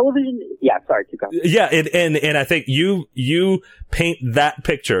 And television, sorry, keep going. Yeah, and I think you paint that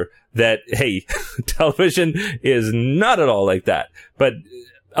picture that, hey, television is not at all like that. But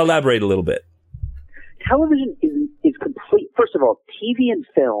elaborate a little bit. Television is complete. First of all, TV and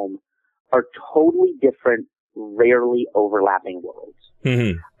film are totally different, rarely overlapping worlds.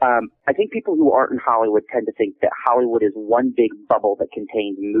 Mm-hmm. I think people who aren't in Hollywood tend to think that Hollywood is one big bubble that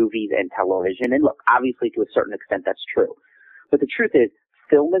contains movies and television. And look, obviously to a certain extent that's true. But the truth is,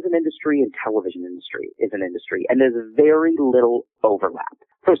 film is an industry and television industry is an industry, and there's very little overlap.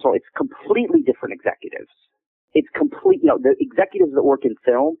 First of all, it's completely different executives. It's the executives that work in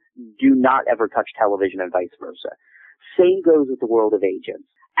film do not ever touch television and vice versa. Same goes with the world of agents.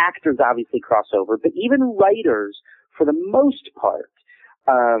 Actors obviously cross over, but even writers, for the most part,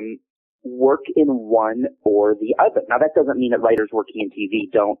 work in one or the other. Now, that doesn't mean that writers working in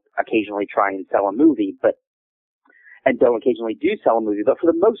TV don't occasionally try and sell a movie, and don't occasionally do sell a movie. But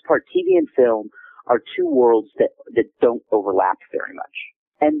for the most part, TV and film are two worlds that don't overlap very much.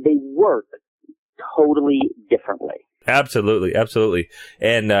 And they work totally differently. Absolutely. Absolutely.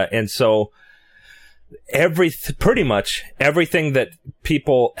 And so pretty much everything that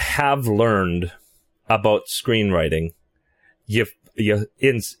people have learned about screenwriting, you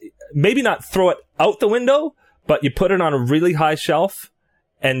maybe not throw it out the window, but you put it on a really high shelf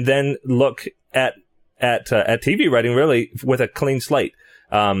and then look at TV writing really with a clean slate.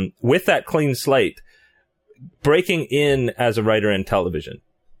 With that clean slate, breaking in as a writer in television,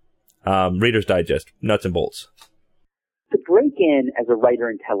 Reader's Digest, nuts and bolts. To break in as a writer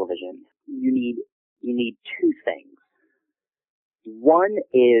in television, you need two things. One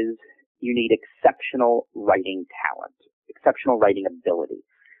is you need exceptional writing talent, exceptional writing ability.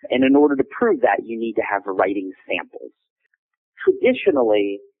 And in order to prove that, you need to have writing samples.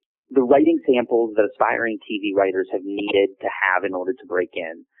 Traditionally, the writing samples that aspiring TV writers have needed to have in order to break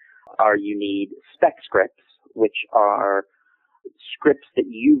in are you need spec scripts, which are scripts that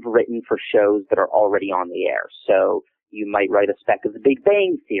you've written for shows that are already on the air. So you might write a spec of The Big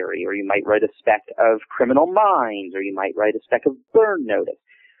Bang Theory, or you might write a spec of Criminal Minds, or you might write a spec of Burn Notice.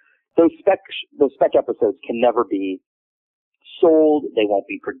 Those spec episodes can never be sold. They won't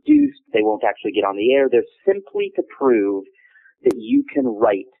be produced. They won't actually get on the air. They're simply to prove that you can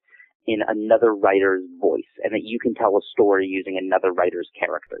write in another writer's voice and that you can tell a story using another writer's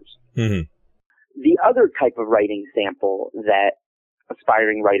characters. Mm-hmm. The other type of writing sample that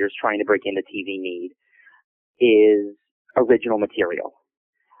aspiring writers trying to break into TV need is original material.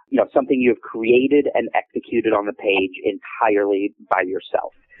 Something you have created and executed on the page entirely by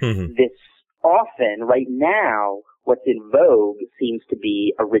yourself. Mm-hmm. This often, right now, what's in vogue seems to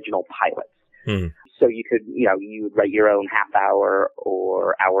be original pilots. Mm-hmm. So you could, you would write your own half-hour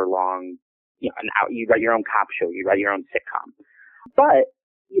or hour-long, you'd write your own cop show, you'd write your own sitcom. But,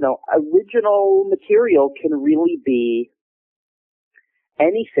 original material can really be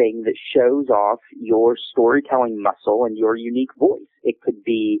anything that shows off your storytelling muscle and your unique voice. It could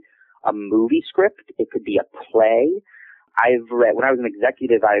be a movie script. It could be a play. When I was an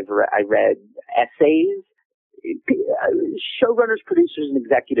executive, I read essays. Showrunners, producers, and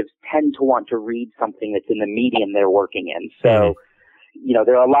executives tend to want to read something that's in the medium they're working in. So,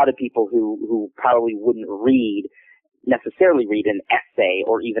 there are a lot of people who probably wouldn't necessarily read an essay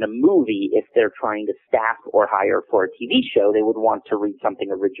or even a movie if they're trying to staff or hire for a TV show. They would want to read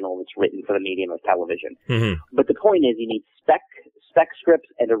something original that's written for the medium of television. Mm-hmm. But the point is, you need spec scripts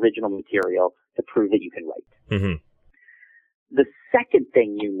and original material to prove that you can write. Mm-hmm. The second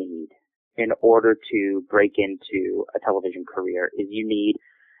thing you need in order to break into a television career is you need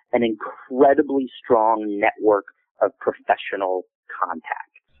an incredibly strong network of professional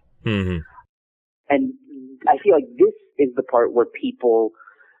contacts. Mm-hmm. And I feel like this is the part where people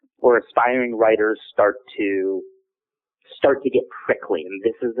or aspiring writers start to get prickly. And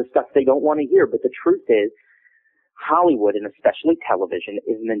this is the stuff they don't want to hear. But the truth is, Hollywood, and especially television,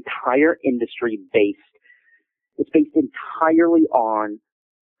 is an entire industry based entirely on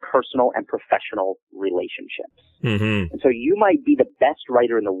personal and professional relationships. Mm-hmm. And so you might be the best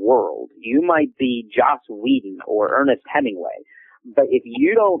writer in the world. You might be Joss Whedon or Ernest Hemingway. But if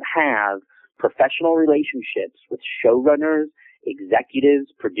you don't have professional relationships with showrunners,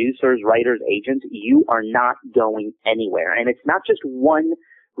 executives, producers, writers, agents, you are not going anywhere. And it's not just one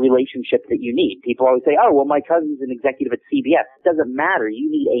relationship that you need. People always say, oh, well, my cousin's an executive at CBS. It doesn't matter. You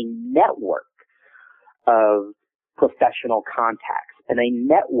need a network of professional contacts. And a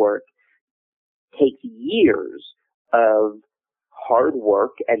network takes years of hard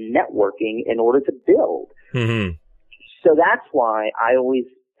work and networking in order to build. Mm-hmm. So that's why I always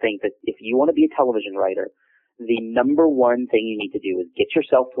think that if you want to be a television writer, the number one thing you need to do is get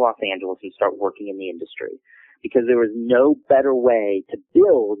yourself to Los Angeles and start working in the industry. Because there is no better way to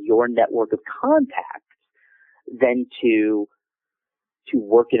build your network of contacts than to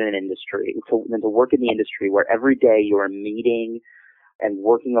work in an industry, than to work in the industry where every day you are meeting and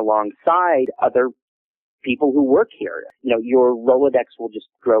working alongside other people who work here. Your Rolodex will just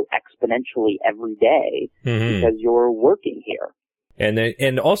grow exponentially every day because you're working here.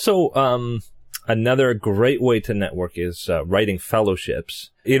 And also, another great way to network is writing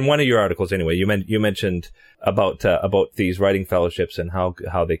fellowships. In one of your articles, anyway, you mentioned about these writing fellowships and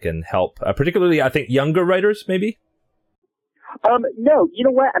how they can help, particularly, I think, younger writers, maybe? No, you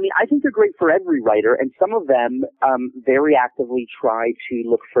know what? I mean, I think they're great for every writer, and some of them very actively try to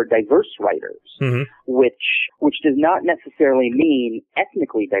look for diverse writers, mm-hmm. which does not necessarily mean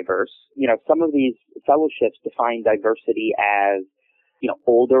ethnically diverse. You know, some of these fellowships define diversity as, you know,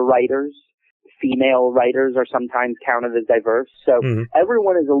 older writers. Female writers are sometimes counted as diverse. So mm-hmm.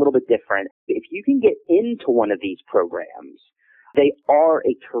 everyone is a little bit different. If you can get into one of these programs, they are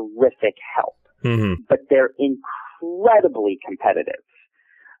a terrific help, mm-hmm. but they're incredibly competitive.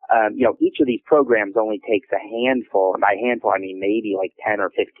 You know, each of these programs only takes a handful, and by handful I mean maybe like 10 or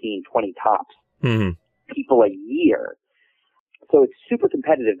 15, 20 tops mm-hmm. people a year. So it's super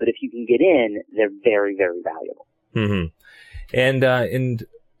competitive, but if you can get in, they're very, very valuable. Mm-hmm. And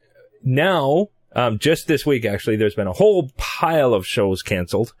now, just this week, actually, there's been a whole pile of shows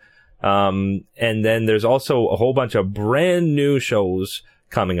canceled. And then there's also a whole bunch of brand new shows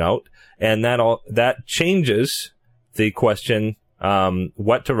coming out. And that changes the question,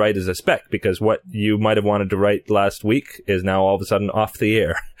 what to write as a spec, because what you might have wanted to write last week is now all of a sudden off the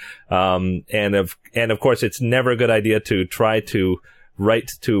air. And of course, it's never a good idea to try to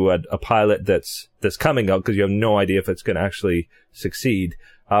write to a pilot that's coming out, because you have no idea if it's going to actually succeed.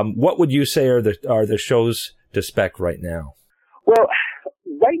 What would you say are the shows to spec right now? Well,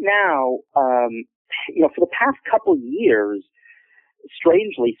 right now, you know, for the past couple years,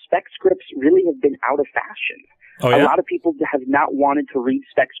 strangely, spec scripts really have been out of fashion. Oh, yeah? A lot of people have not wanted to read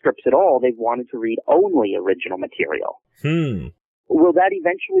spec scripts at all. They've wanted to read only original material. Will that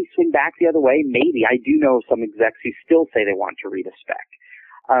eventually swing back the other way? Maybe. I do know some execs who still say they want to read a spec.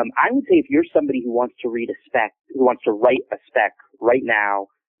 I would say if you're somebody who wants to read a spec, who wants to write a spec right now,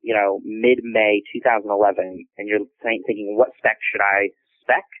 you know, mid-May 2011, and you're thinking, what spec should I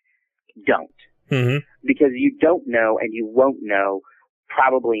spec? Don't. Mm-hmm. Because you don't know, and you won't know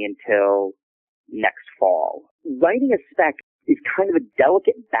probably until next fall. Writing a spec is kind of a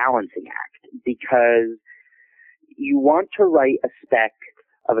delicate balancing act, because you want to write a spec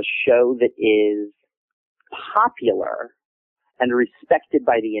of a show that is popular and respected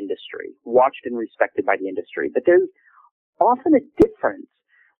by the industry, watched and respected by the industry. But there's often a difference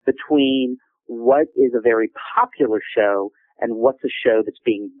between what is a very popular show and what's a show that's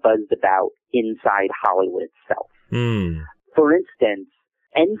being buzzed about inside Hollywood itself. For instance,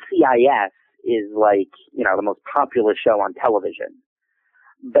 NCIS is like, you know, the most popular show on television,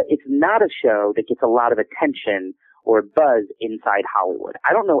 but it's not a show that gets a lot of attention or buzz inside Hollywood.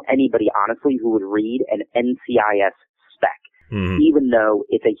 I don't know anybody, honestly, who would read an NCIS spec, even though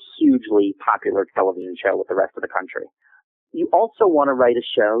it's a hugely popular television show with the rest of the country. You also want to write a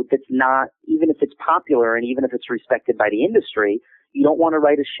show that's not, even if it's popular and even if it's respected by the industry, you don't want to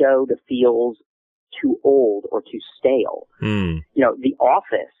write a show that feels too old or too stale. You know, The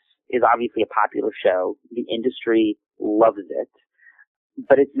Office is obviously a popular show. The industry loves it,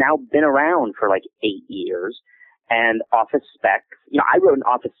 but it's now been around for like 8 years. And Office specs, you know, I wrote an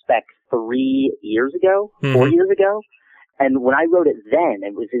Office spec 3 years ago, 4 years ago. And when I wrote it then,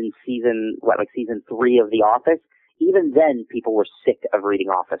 it was in season 3 of The Office. Even then, people were sick of reading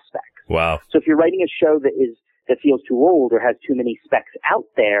Office specs. Wow. So if you're writing a show that feels too old or has too many specs out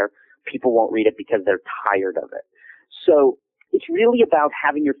there, people won't read it because they're tired of it. So it's really about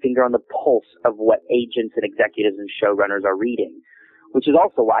having your finger on the pulse of what agents and executives and showrunners are reading, which is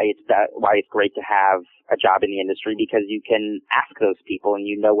also why it's great to have a job in the industry, because you can ask those people and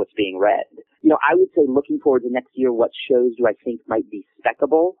you know what's being read. You know, I would say looking forward to next year, what shows do I think might be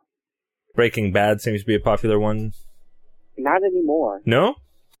speccable? Breaking Bad seems to be a popular one. Not anymore. No?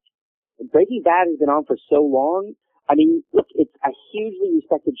 Breaking Bad has been on for so long. I mean, look, it's a hugely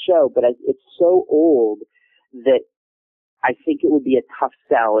respected show, but it's so old that I think it would be a tough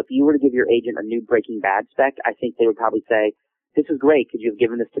sell. If you were to give your agent a new Breaking Bad spec, I think they would probably say, this is great. Could you have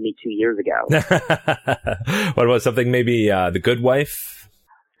given this to me 2 years ago? What about something maybe The Good Wife?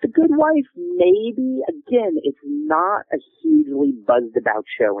 The Good Wife, maybe. Again, it's not a hugely buzzed about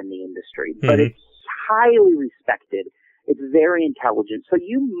show in the industry, but it's highly respected. It's very intelligent, so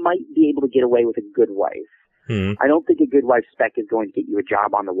you might be able to get away with A Good Wife. I don't think A Good Wife spec is going to get you a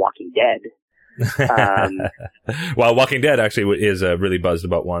job on The Walking Dead. Well, Walking Dead actually is a really buzzed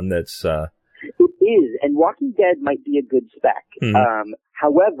about one that's... It is, and Walking Dead might be a good spec.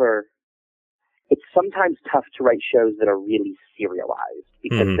 However, it's sometimes tough to write shows that are really serialized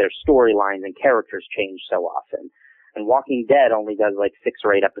because their storylines and characters change so often. And Walking Dead only does like 6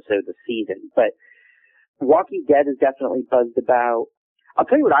 or 8 episodes a season, but Walking Dead is definitely buzzed about. I'll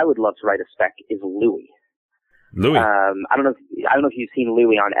tell you what I would love to write a spec is Louie. Louie. I don't know if you've seen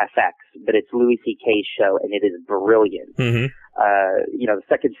Louie on FX, but it's Louis C.K.'s show, and it is brilliant. You know, the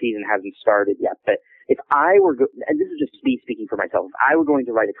second season hasn't started yet, but if I were, and this is just me speaking for myself, if I were going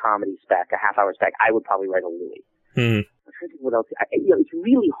to write a comedy spec, a half-hour spec, I would probably write a Louis. I'm trying to think what else. It's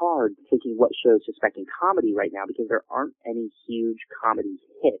really hard thinking what shows to spec in comedy right now because there aren't any huge comedy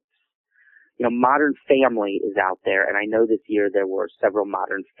hits. Modern Family is out there, and I know this year there were several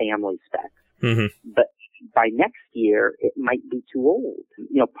Modern Family specs. But by next year, it might be too old.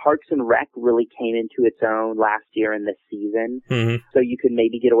 Parks and Rec really came into its own last year and this season. So you could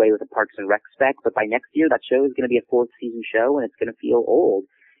maybe get away with a Parks and Rec spec, but by next year, that show is going to be a fourth season show, and it's going to feel old.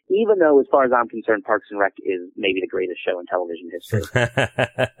 Even though, as far as I'm concerned, Parks and Rec is maybe the greatest show in television history.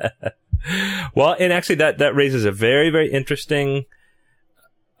 Well, and actually that raises a very, very interesting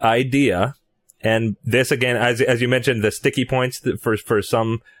idea. And this, again, as you mentioned, the sticky points for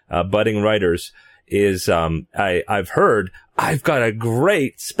some budding writers is I've heard, I've got a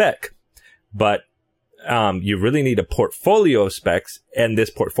great spec, but you really need a portfolio of specs, and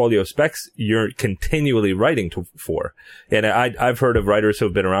this portfolio of specs you're continually writing for. And I've heard of writers who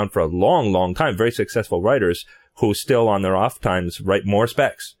have been around for a long, long time, very successful writers who still on their off times write more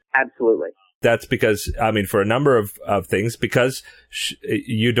specs. Absolutely. That's because, for a number of things, because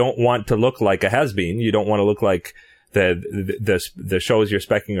you don't want to look like a has-been. You don't want to look like the shows you're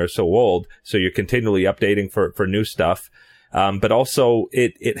speccing are so old. So you're continually updating for new stuff. But also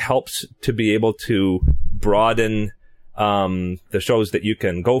it helps to be able to broaden, the shows that you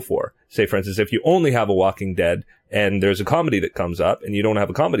can go for. Say, for instance, if you only have a Walking Dead and there's a comedy that comes up and you don't have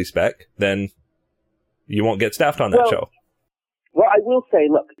a comedy spec, then you won't get staffed on that show. Well, I will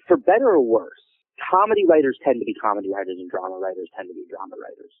say, look, for better or worse, comedy writers tend to be comedy writers and drama writers tend to be drama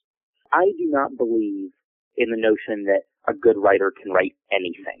writers. I do not believe in the notion that a good writer can write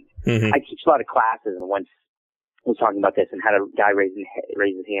anything. I teach a lot of classes, and once I was talking about this and had a guy raise his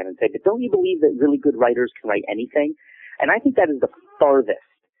hand and say, but don't you believe that really good writers can write anything? And I think that is the farthest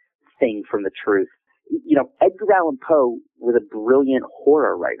thing from the truth. Edgar Allan Poe was a brilliant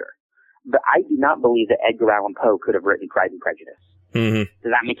horror writer. But I do not believe that Edgar Allan Poe could have written Pride and Prejudice.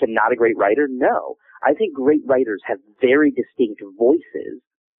 Does that make him not a great writer? No. I think great writers have very distinct voices,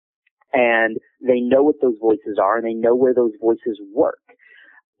 and they know what those voices are, and they know where those voices work.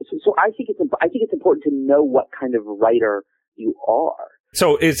 So I think it's important to know what kind of writer you are.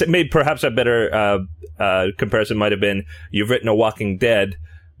 So it's made perhaps a better comparison might have been you've written a Walking Dead,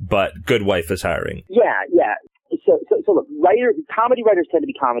 but Good Wife is hiring. Yeah. So look, comedy writers tend to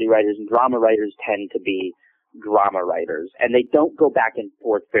be comedy writers, and drama writers tend to be drama writers, and they don't go back and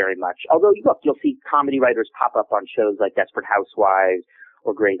forth very much. Although, look, you'll see comedy writers pop up on shows like Desperate Housewives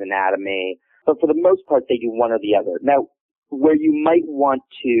or Grey's Anatomy, but for the most part, they do one or the other. Now, where you might want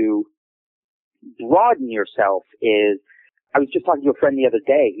to broaden yourself is, I was just talking to a friend the other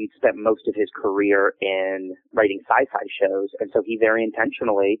day who'd spent most of his career in writing sci-fi shows, and so he very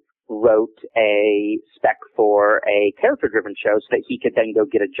intentionally wrote a spec for a character-driven show so that he could then go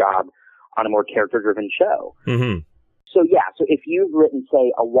get a job on a more character-driven show. So if you've written,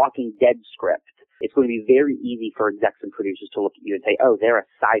 say, a Walking Dead script, it's going to be very easy for execs and producers to look at you and say, oh, they're a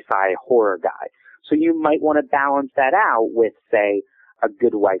sci-fi horror guy. So you might want to balance that out with, say, a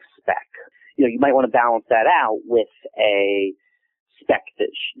Good Wife spec. You might want to balance that out with a spec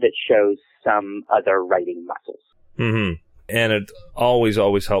that shows some other writing muscles. And it always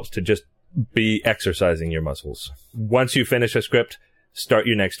helps to just be exercising your muscles. Once you finish a script, start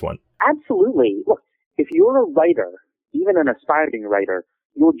your next one. Absolutely. Look, if you're a writer, even an aspiring writer,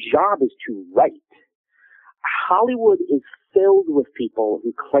 your job is to write. Hollywood is filled with people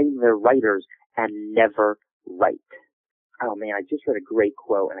who claim they're writers and never write. Oh man, I just read a great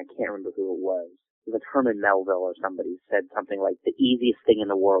quote and I can't remember who it was. It was Herman Melville or somebody said something like, the easiest thing in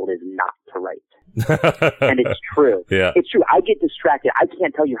the world is not to write. And it's true. Yeah. It's true. I get distracted. I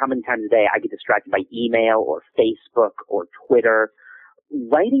can't tell you how many times a day I get distracted by email or Facebook or Twitter.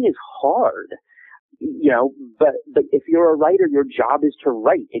 Writing is hard, but if you're a writer, your job is to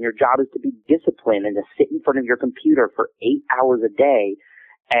write, and your job is to be disciplined and to sit in front of your computer for 8 hours a day.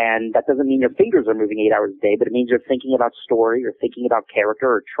 And that doesn't mean your fingers are moving 8 hours a day, but it means you're thinking about story or thinking about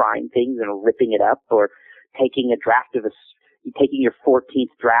character or trying things and ripping it up, or taking your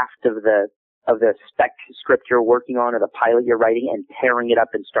 14th draft of the spec script you're working on or the pilot you're writing and tearing it up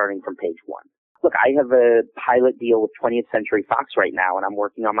and starting from page 1. Look, I have a pilot deal with 20th Century Fox right now, and I'm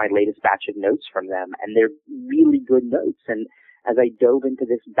working on my latest batch of notes from them, and they're really good notes. And as I dove into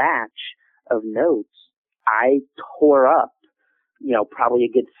this batch of notes, I tore up, probably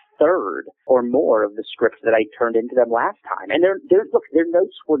a good third or more of the scripts that I turned into them last time. And their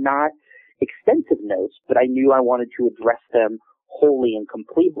notes were not extensive notes, but I knew I wanted to address them wholly and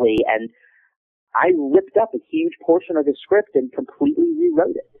completely, and I ripped up a huge portion of the script and completely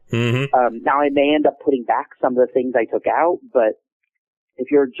rewrote it. Now I may end up putting back some of the things I took out, but if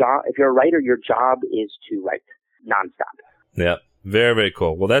you're a writer, your job is to write nonstop. Yeah, very, very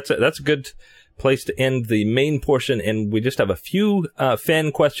cool. Well, that's a good place to end the main portion, and we just have a few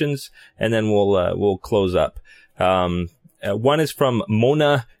fan questions, and then we'll close up. One is from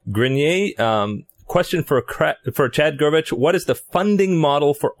Mona Grenier. Question for Chad Gervich: what is the funding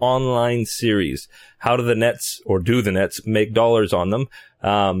model for online series? How do the nets make dollars on them?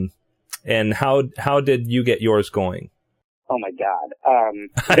 And how did you get yours going? Oh my God!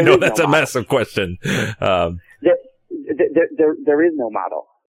 I know that's a massive question. There is no model,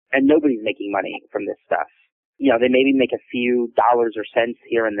 and nobody's making money from this stuff. You know, they maybe make a few dollars or cents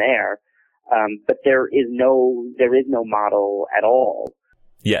here and there, but there is no model at all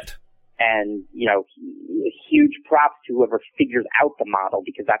yet. And, you know, huge props to whoever figures out the model,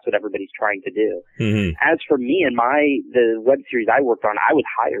 because that's what everybody's trying to do. Mm-hmm. As for me and the web series I worked on, I was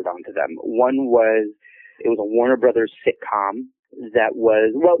hired onto them. One was, it was a Warner Brothers sitcom that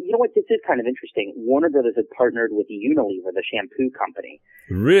was, well, you know what, this is kind of interesting. Warner Brothers had partnered with Unilever, the shampoo company.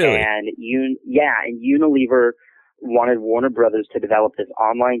 Really? And Unilever wanted Warner Brothers to develop this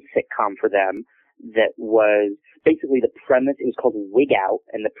online sitcom for them that was basically the premise. It was called Wig Out,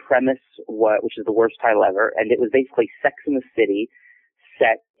 and the premise which is the worst title ever, and it was basically Sex in the City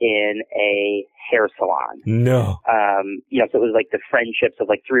set in a hair salon. No. You know, so it was like the friendships of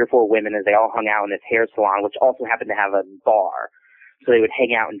like 3 or 4 women as they all hung out in this hair salon, which also happened to have a bar. So they would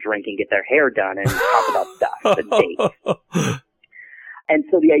hang out and drink and get their hair done and talk about stuff and date. And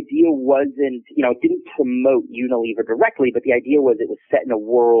so the idea wasn't, you know, it didn't promote Unilever directly, but the idea was it was set in a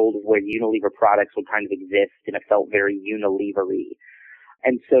world where Unilever products would kind of exist, and it felt very Unilever-y.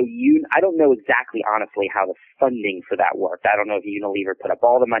 And so I don't know exactly, honestly, how the funding for that worked. I don't know if Unilever put up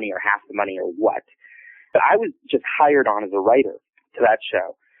all the money or half the money or what. But I was just hired on as a writer to that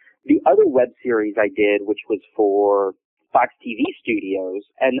show. The other web series I did, which was for Fox TV Studios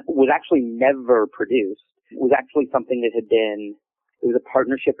and was actually never produced, was actually something that had been... It was a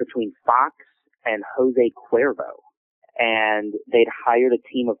partnership between Fox and Jose Cuervo, and they'd hired a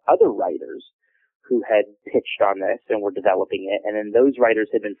team of other writers who had pitched on this and were developing it, and then those writers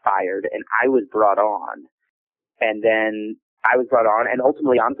had been fired, and I was brought on. And then I was brought on, and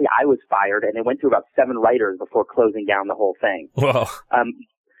ultimately, honestly, I was fired, and it went through about 7 writers before closing down the whole thing. Wow.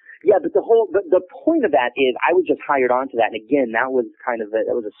 Yeah, but the point of that is I was just hired onto that, and again, that was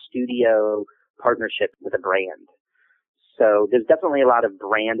a studio partnership with a brand. So there's definitely a lot of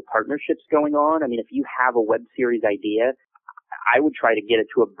brand partnerships going on. I mean, if you have a web series idea, I would try to get it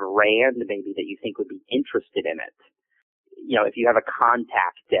to a brand maybe that you think would be interested in it. You know, if you have a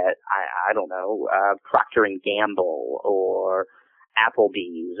contact at, I don't know, Procter & Gamble or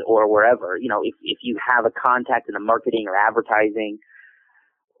Applebee's or wherever, you know, if you have a contact in the marketing or advertising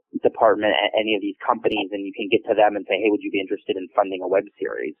department at any of these companies, and you can get to them and say, hey, would you be interested in funding a web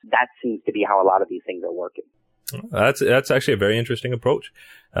series? That seems to be how a lot of these things are working. That's actually a very interesting approach.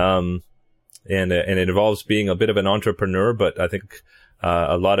 And it involves being a bit of an entrepreneur, but I think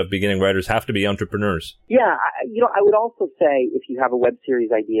a lot of beginning writers have to be entrepreneurs. Yeah, I would also say if you have a web series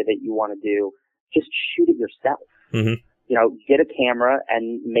idea that you want to do, just shoot it yourself. Mm-hmm. You know, get a camera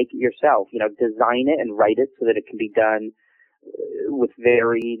and make it yourself. You know, design it and write it so that it can be done with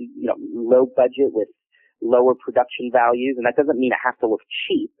very, you know, low budget, with lower production values. And that doesn't mean it has to look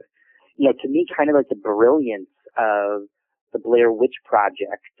cheap. You know, to me, kind of like the brilliance of the Blair Witch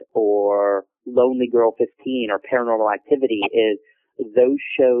Project or Lonely Girl 15 or Paranormal Activity is those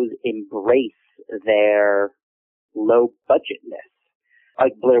shows embrace their low budgetness.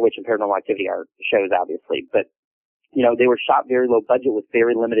 Like Blair Witch and Paranormal Activity are shows, obviously, but, you know, they were shot very low budget with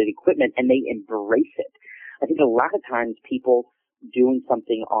very limited equipment, and they embrace it. I think a lot of times people doing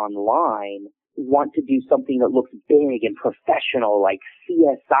something online want to do something that looks big and professional, like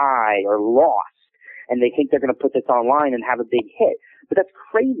CSI or Lost, and they think they're going to put this online and have a big hit. But that's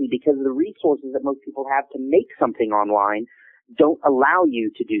crazy, because the resources that most people have to make something online don't allow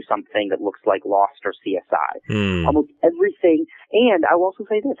you to do something that looks like Lost or CSI. Almost everything, and I'll also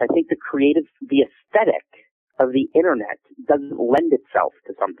say this, I think the aesthetic of the internet doesn't lend itself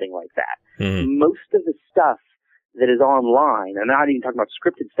to something like that. Most of the stuff that is online, and I'm not even talking about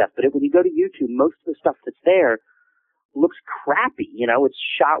scripted stuff, but when you go to YouTube, most of the stuff that's there looks crappy. You know, it's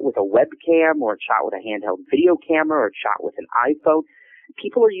shot with a webcam, or it's shot with a handheld video camera, or it's shot with an iPhone.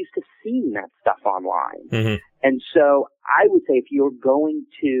 People are used to seeing that stuff online. Mm-hmm. And so I would say if you're going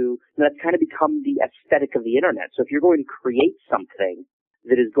to, that's kind of become the aesthetic of the internet. So if you're going to create something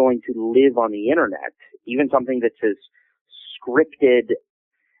that is going to live on the internet, even something that's as scripted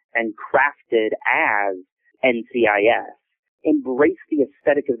and crafted as NCIS, embrace the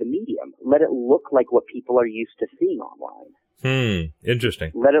aesthetic of the medium. Let it look like what people are used to seeing online.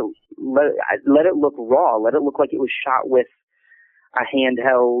 Interesting. Let it look raw. Let it look like it was shot with a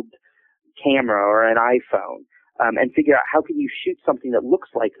handheld camera or an iPhone, and figure out how can you shoot something that looks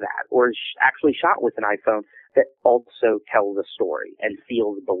like that, or is actually shot with an iPhone that also tells a story and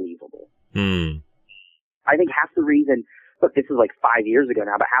feels believable. I think half the reason, look, this is like 5 years ago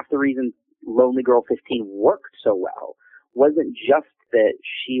now, but half the reason Lonely Girl 15 worked so well wasn't just that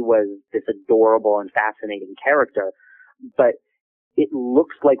she was this adorable and fascinating character, but it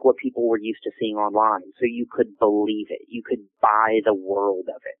looks like what people were used to seeing online, so you could believe it. You could buy the world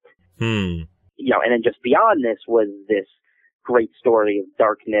of it. And then just beyond this was this great story of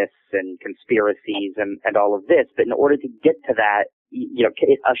darkness and conspiracies and all of this. But in order to get to that,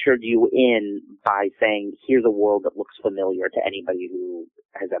 it ushered you in by saying, here's a world that looks familiar to anybody who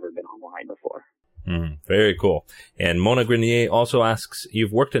has ever been online before. Very cool. And Mona Grenier also asks,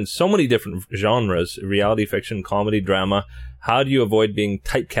 you've worked in so many different genres, reality fiction, comedy, drama. How do you avoid being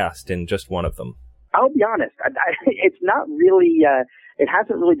typecast in just one of them? I'll be honest. It's not really, it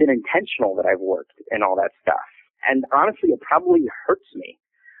hasn't really been intentional that I've worked in all that stuff. And honestly, it probably hurts me.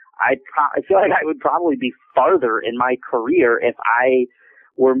 I feel like I would probably be farther in my career if I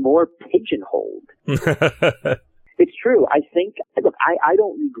were more pigeonholed. It's true. I think, look, I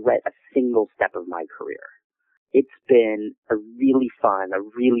don't regret a single step of my career. It's been a really fun, a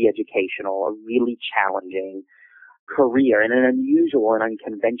really educational, a really challenging career, and an unusual and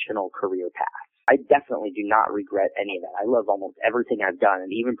unconventional career path. I definitely do not regret any of that. I love almost everything I've done,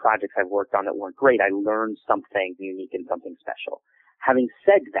 and even projects I've worked on that weren't great, I learned something unique and something special. Having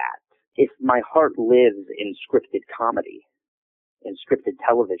said that, if my heart lives in scripted comedy, in scripted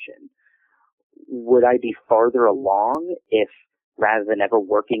television, would I be farther along if, rather than ever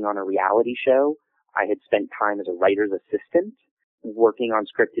working on a reality show, I had spent time as a writer's assistant working on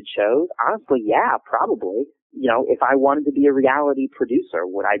scripted shows? Honestly, yeah, probably. If I wanted to be a reality producer,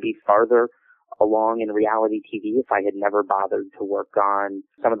 would I be farther along in reality TV if I had never bothered to work on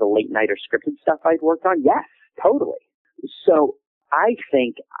some of the late night or scripted stuff I'd worked on? Yes, totally. So I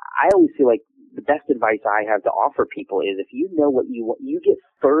think, I always feel like the best advice I have to offer people is, if you know what you want, you get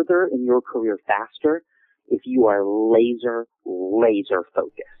further in your career faster if you are laser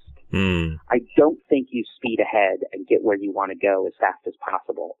focused. I don't think you speed ahead and get where you want to go as fast as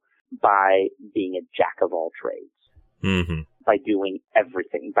possible by being a jack of all trades, by doing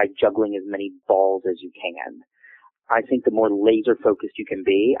everything, by juggling as many balls as you can. I think the more laser focused you can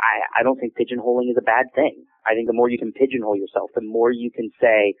be, I don't think pigeonholing is a bad thing. I think the more you can pigeonhole yourself, the more you can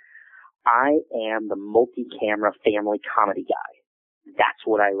say, I am the multi-camera family comedy guy. That's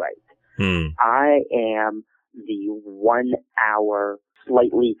what I write. I am the 1 hour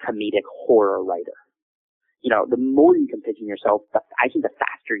slightly comedic horror writer. The more you can pigeon yourself, I think the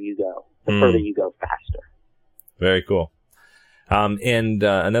faster you go, the further you go faster. Very cool. And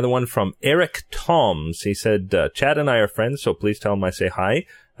another one from Eric Toms. He said, Chad and I are friends, so please tell him I say hi.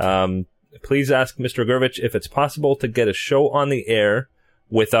 Please ask Mr. Gurvich if it's possible to get a show on the air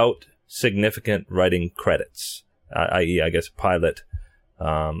without significant writing credits, i.e., I guess, pilot,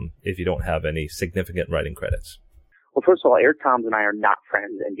 if you don't have any significant writing credits. Well, first of all, Eric Toms and I are not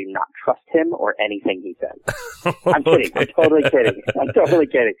friends and do not trust him or anything he says. I'm kidding. I'm totally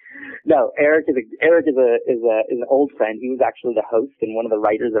kidding. No, Eric is an old friend. He was actually the host and one of the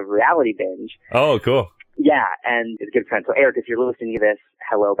writers of Reality Binge. Oh, cool. Yeah, and he's a good friend. So, Eric, if you're listening to this,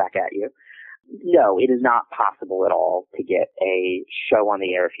 hello back at you. No, it is not possible at all to get a show on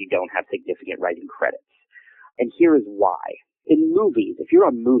the air if you don't have significant writing credits. And here is why. In movies, if you're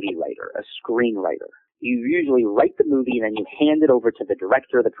a movie writer, a screenwriter, you usually write the movie and then you hand it over to the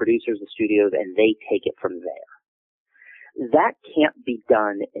director, the producers, the studios, and they take it from there. That can't be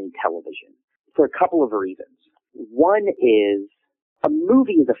done in television for a couple of reasons. One is, a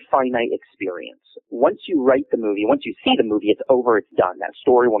movie is a finite experience. Once you write the movie, once you see the movie, it's over, it's done. That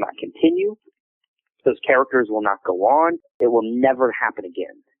story will not continue. Those characters will not go on. It will never happen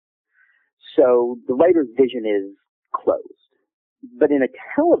again. So the writer's vision is closed. But in a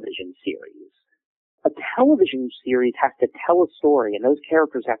television series has to tell a story, and those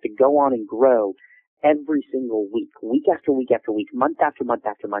characters have to go on and grow every single week after week after week, month after month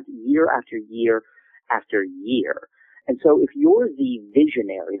after month, year after year after year. And so if you're the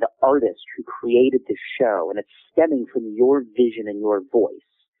visionary, the artist who created the show, and it's stemming from your vision and your voice,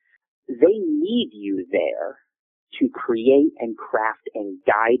 they need you there to create and craft and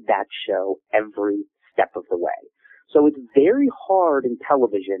guide that show every step of the way. So it's very hard in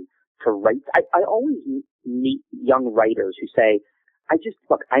television to write. I always meet young writers who say,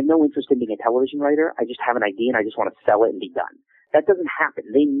 look, I have no interest in being a television writer. I just have an idea and I just want to sell it and be done. That doesn't happen.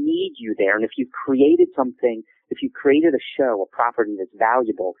 They need you there. And if you've created something, if you created a show, a property that's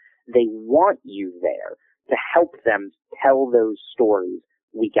valuable, they want you there to help them tell those stories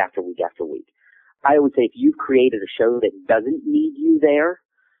week after week after week. I would say if you've created a show that doesn't need you there,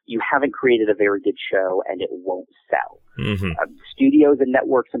 you haven't created a very good show and it won't sell. Mm-hmm. Studios and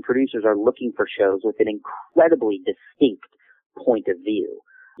networks and producers are looking for shows with an incredibly distinct point of view.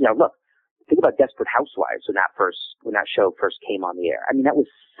 You know, look, think about Desperate Housewives when that show first came on the air. I mean, that was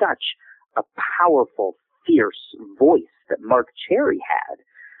such a powerful, fierce voice that Mark Cherry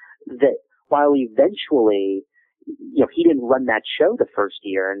had that while eventually, you know, he didn't run that show the first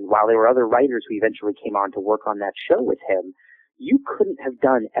year, and while there were other writers who eventually came on to work on that show with him, you couldn't have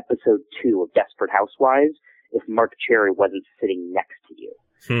done episode 2 of Desperate Housewives if Mark Cherry wasn't sitting next to you.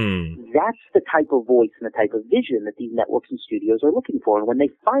 That's the type of voice and the type of vision that these networks and studios are looking for. And when they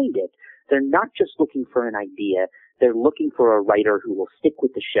find it, they're not just looking for an idea. They're looking for a writer who will stick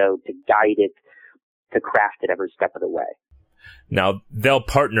with the show to guide it, to craft it every step of the way. Now, they'll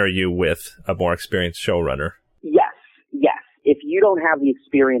partner you with a more experienced showrunner. Yes. If you don't have the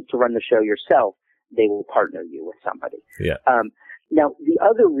experience to run the show yourself, they will partner you with somebody. Yeah. Now, the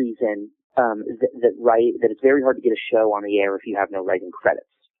other reason that it's very hard to get a show on the air if you have no writing credits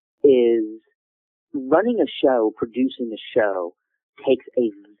is running a show, producing a show, takes a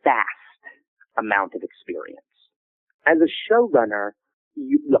vast amount of experience. As a showrunner,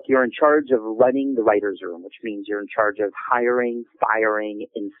 you're in charge of running the writer's room, which means you're in charge of hiring, firing,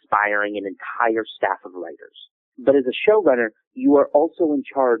 inspiring an entire staff of writers. But as a showrunner, you are also in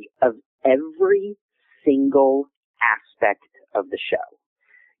charge of every single aspect of the show.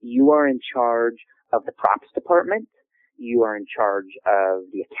 You are in charge of the props department. You are in charge of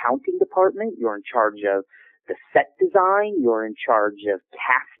the accounting department. You're in charge of the set design. You're in charge of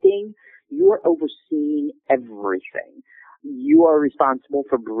casting. You are overseeing everything. You are responsible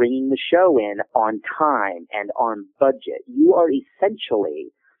for bringing the show in on time and on budget. You are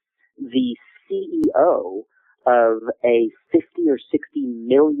essentially the CEO of a $50 or $60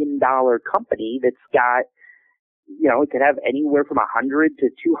 million company that's got, you know, it could have anywhere from 100 to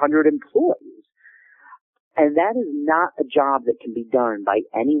 200 employees. And that is not a job that can be done by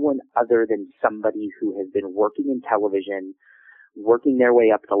anyone other than somebody who has been working in television, working their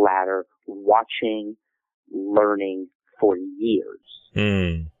way up the ladder, watching, learning for years.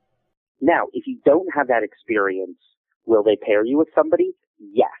 Now, if you don't have that experience, will they pair you with somebody?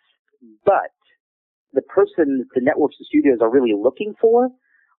 Yes. But the person the networks and studios are really looking for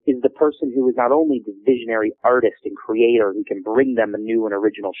is the person who is not only the visionary artist and creator who can bring them a new and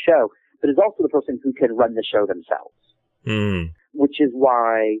original show, but is also the person who can run the show themselves. Which is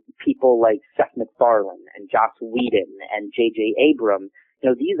why people like Seth MacFarlane and Joss Whedon and J.J. Abrams, you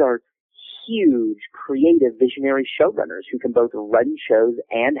know, these are huge, creative, visionary showrunners who can both run shows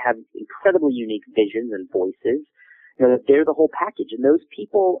and have incredibly unique visions and voices. You know, they're the whole package, and those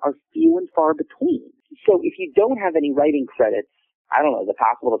people are few and far between. So if you don't have any writing credits, I don't know, is it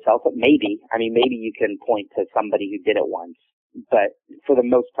possible to tell? Maybe. I mean, maybe you can point to somebody who did it once, but for the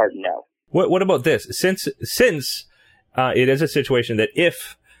most part, no. What about this? Since it is a situation that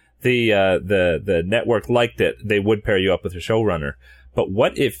if the network liked it, they would pair you up with a showrunner. But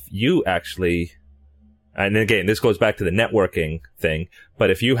what if you actually, and again, this goes back to the networking thing, but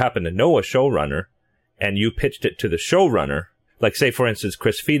if you happen to know a showrunner and you pitched it to the showrunner, like say, for instance,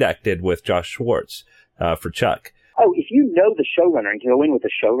 Chris Fedak did with Josh Schwartz for Chuck. Oh, if you know the showrunner and can go in with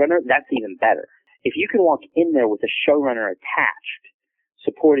a showrunner, that's even better. If you can walk in there with a showrunner attached,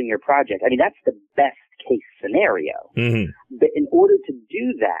 supporting your project, I mean, that's the best case scenario. But in order to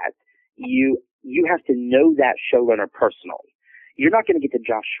do that, you have to know that showrunner personally. You're not going to get to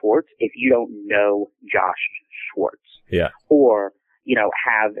Josh Schwartz if you don't know Josh Schwartz. Yeah. Or, you know,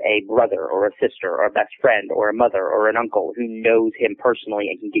 have a brother or a sister or a best friend or a mother or an uncle who knows him personally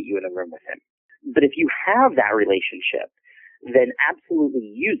and can get you in a room with him. But if you have that relationship, then absolutely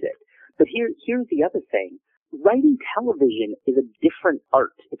use it. But here's the other thing. Writing television is a different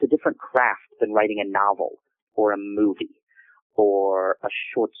art. It's a different craft than writing a novel or a movie or a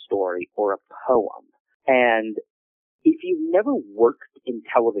short story or a poem. And if you've never worked in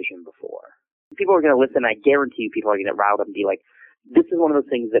television before, people are going to listen. I guarantee you people are going to get riled up and be like, this is one of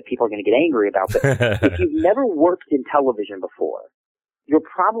those things that people are going to get angry about. But if you've never worked in television before, you're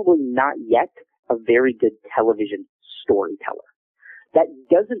probably not yet a very good television storyteller. That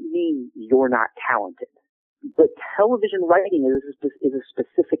doesn't mean you're not talented. But television writing is a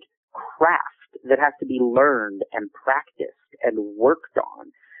specific craft that has to be learned and practiced and worked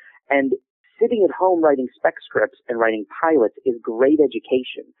on. And sitting at home writing spec scripts and writing pilots is great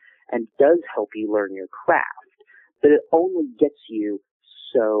education and does help you learn your craft, but it only gets you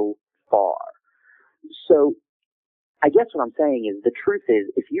so far. So I guess what I'm saying is the truth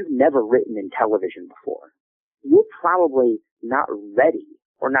is if you've never written in television before, you're probably not ready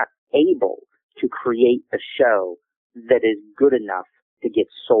or not able to create a show that is good enough to get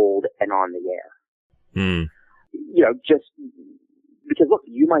sold and on the air. Mm. You know, just because, look,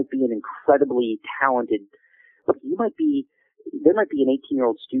 you might be an incredibly talented, there might be an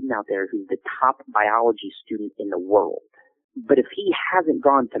 18-year-old student out there who's the top biology student in the world. But if he hasn't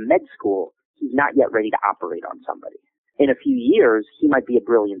gone to med school, he's not yet ready to operate on somebody. In a few years, he might be a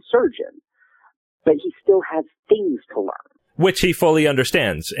brilliant surgeon, but he still has things to learn. Which he fully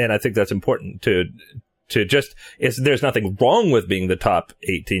understands, and I think that's important to just, there's nothing wrong with being the top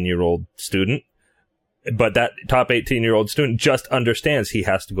 18-year-old student, but that top 18-year-old student just understands he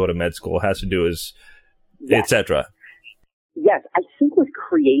has to go to med school, has to do his, yes. etc. Yes, I think with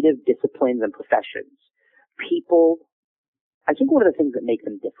creative disciplines and professions, I think one of the things that make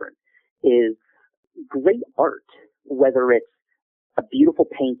them different is great art, whether it's a beautiful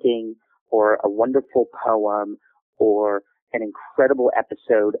painting or a wonderful poem or an incredible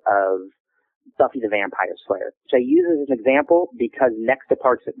episode of Buffy the Vampire Slayer, which I use as an example because next to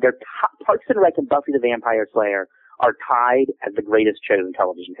Parks and Rec and Buffy the Vampire Slayer are tied as the greatest shows in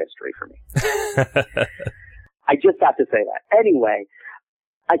television history for me. I just have to say that. Anyway,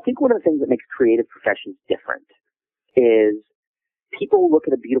 I think one of the things that makes creative professions different is people look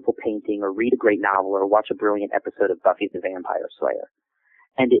at a beautiful painting or read a great novel or watch a brilliant episode of Buffy the Vampire Slayer,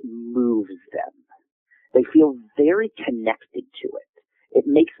 and it moves them. They feel very connected to it. It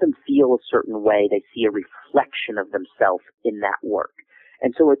makes them feel a certain way. They see a reflection of themselves in that work.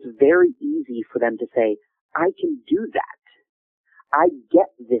 And so it's very easy for them to say, I can do that. I get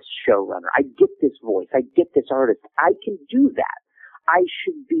this showrunner. I get this voice. I get this artist. I can do that. I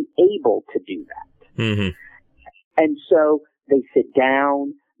should be able to do that. Mm-hmm. And so they sit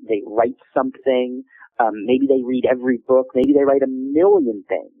down, they write something, maybe they read every book, maybe they write a million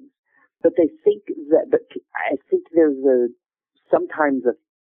things. But they think but I think there's sometimes a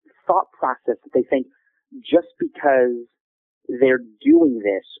thought process that they think just because they're doing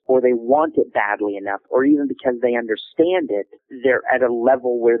this or they want it badly enough or even because they understand it, they're at a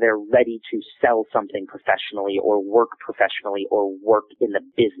level where they're ready to sell something professionally or work professionally or work in the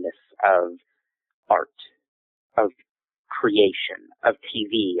business of art, of creation, of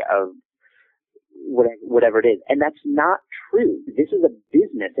TV, of whatever it is. And that's not true. This is a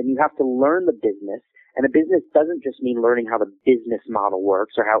business and you have to learn the business. And a business doesn't just mean learning how the business model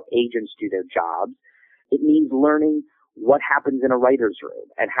works or how agents do their jobs. It means learning what happens in a writer's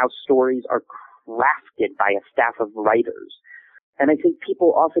room and how stories are crafted by a staff of writers. And I think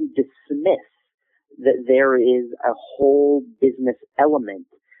people often dismiss that there is a whole business element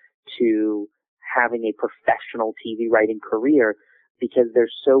to having a professional TV writing career because they're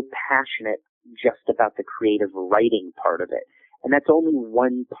so passionate just about the creative writing part of it. And that's only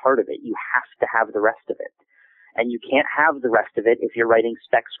one part of it. You have to have the rest of it. And you can't have the rest of it if you're writing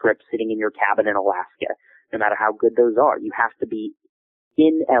spec scripts sitting in your cabin in Alaska, no matter how good those are. You have to be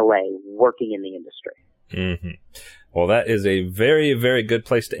in LA working in the industry. Mm-hmm. Well, that is a very, very good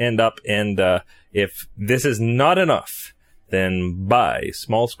place to end up. And if this is not enough, then buy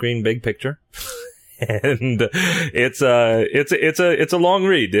Small Screen Big Picture. And it's a long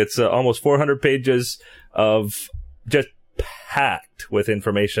read. It's almost 400 pages of just packed with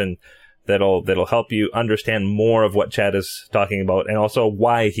information that'll help you understand more of what Chad is talking about and also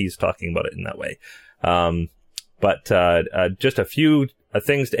why he's talking about it in that way. But just a few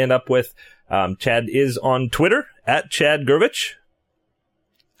things to end up with. Chad is on Twitter at Chad Gervich,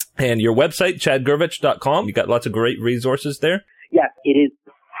 and your website, chadgervich.com. You got lots of great resources there. Yes, it is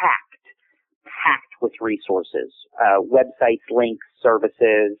packed with resources, websites, links,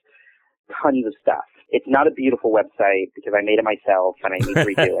 services, tons of stuff. It's not a beautiful website because I made it myself and I need to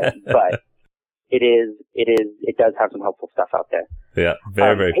redo it, but it does have some helpful stuff out there. Yeah,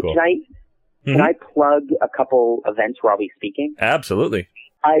 very cool. Can I plug a couple events where I'll be speaking? Absolutely.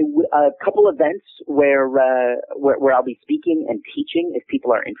 A couple events where I'll be speaking and teaching if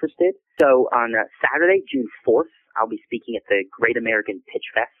people are interested. So on Saturday, June 4th, I'll be speaking at the Great American Pitch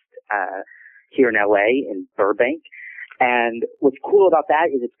Fest here in LA in Burbank. And what's cool about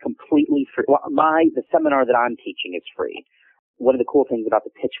that is it's completely free. Well, the seminar that I'm teaching is free. One of the cool things about the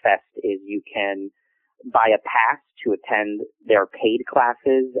Pitch Fest is you can buy a pass to attend their paid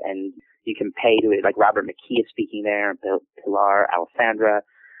classes, and you can pay to it. Like Robert McKee is speaking there, Pilar Alessandra.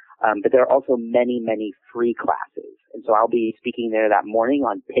 But there are also many, many free classes. And so I'll be speaking there that morning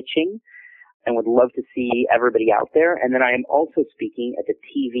on pitching. and would love to see everybody out there. And then I am also speaking at the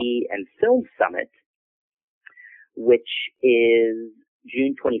TV and Film Summit, which is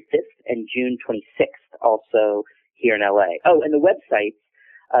June 25th and June 26th, also here in LA. Oh, and the website,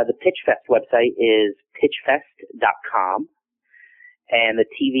 the PitchFest website is pitchfest.com, and the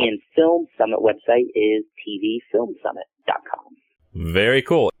TV and Film Summit website is tvfilmsummit.com. Very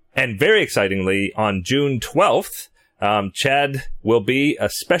cool. And very excitingly, on June 12th, Chad will be a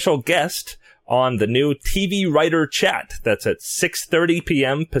special guest on the new TV Writer Chat. That's at 6:30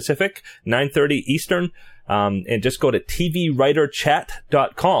 p.m. Pacific, 9:30 Eastern. And just go to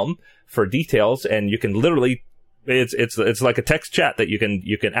tvwriterchat.com for details, and you can literally, it's like a text chat that you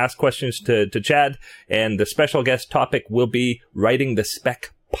can ask questions to Chad, and the special guest topic will be writing the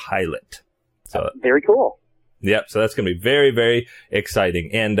spec pilot. So very cool. Yeah, so that's going to be very, very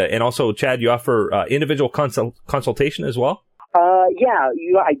exciting. And also, Chad, you offer individual consultation as well? Yeah,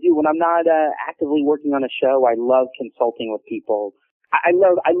 I do. When I'm not actively working on a show, I love consulting with people. I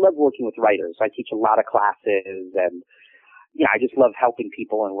love working with writers. I teach a lot of classes, and I just love helping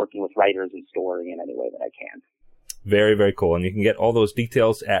people and working with writers and story in any way that I can. Very, very cool. And you can get all those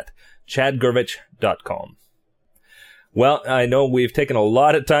details at chadgervich.com. Well, I know we've taken a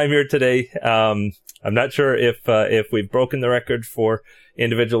lot of time here today. I'm not sure if we've broken the record for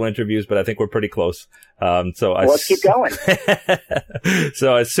individual interviews, but I think we're pretty close. Let's keep going.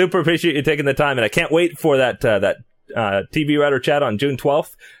 So I super appreciate you taking the time, and I can't wait for that TV Writer Chat on June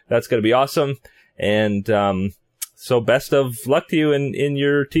 12th. That's going to be awesome. And so best of luck to you in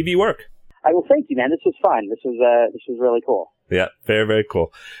your TV work. I will. Thank you, man. This was fun. This was really cool. Yeah, very, very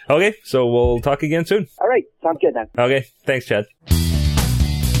cool. Okay, so we'll talk again soon. All right. Sounds good, then. Okay. Thanks, Chad.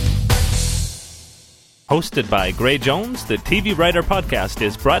 Hosted by Gray Jones, the TV Writer Podcast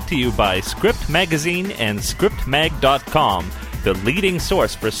is brought to you by Script Magazine and ScriptMag.com, the leading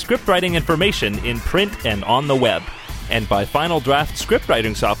source for scriptwriting information in print and on the web. And by Final Draft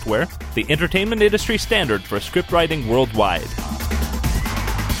scriptwriting software, the entertainment industry standard for scriptwriting worldwide.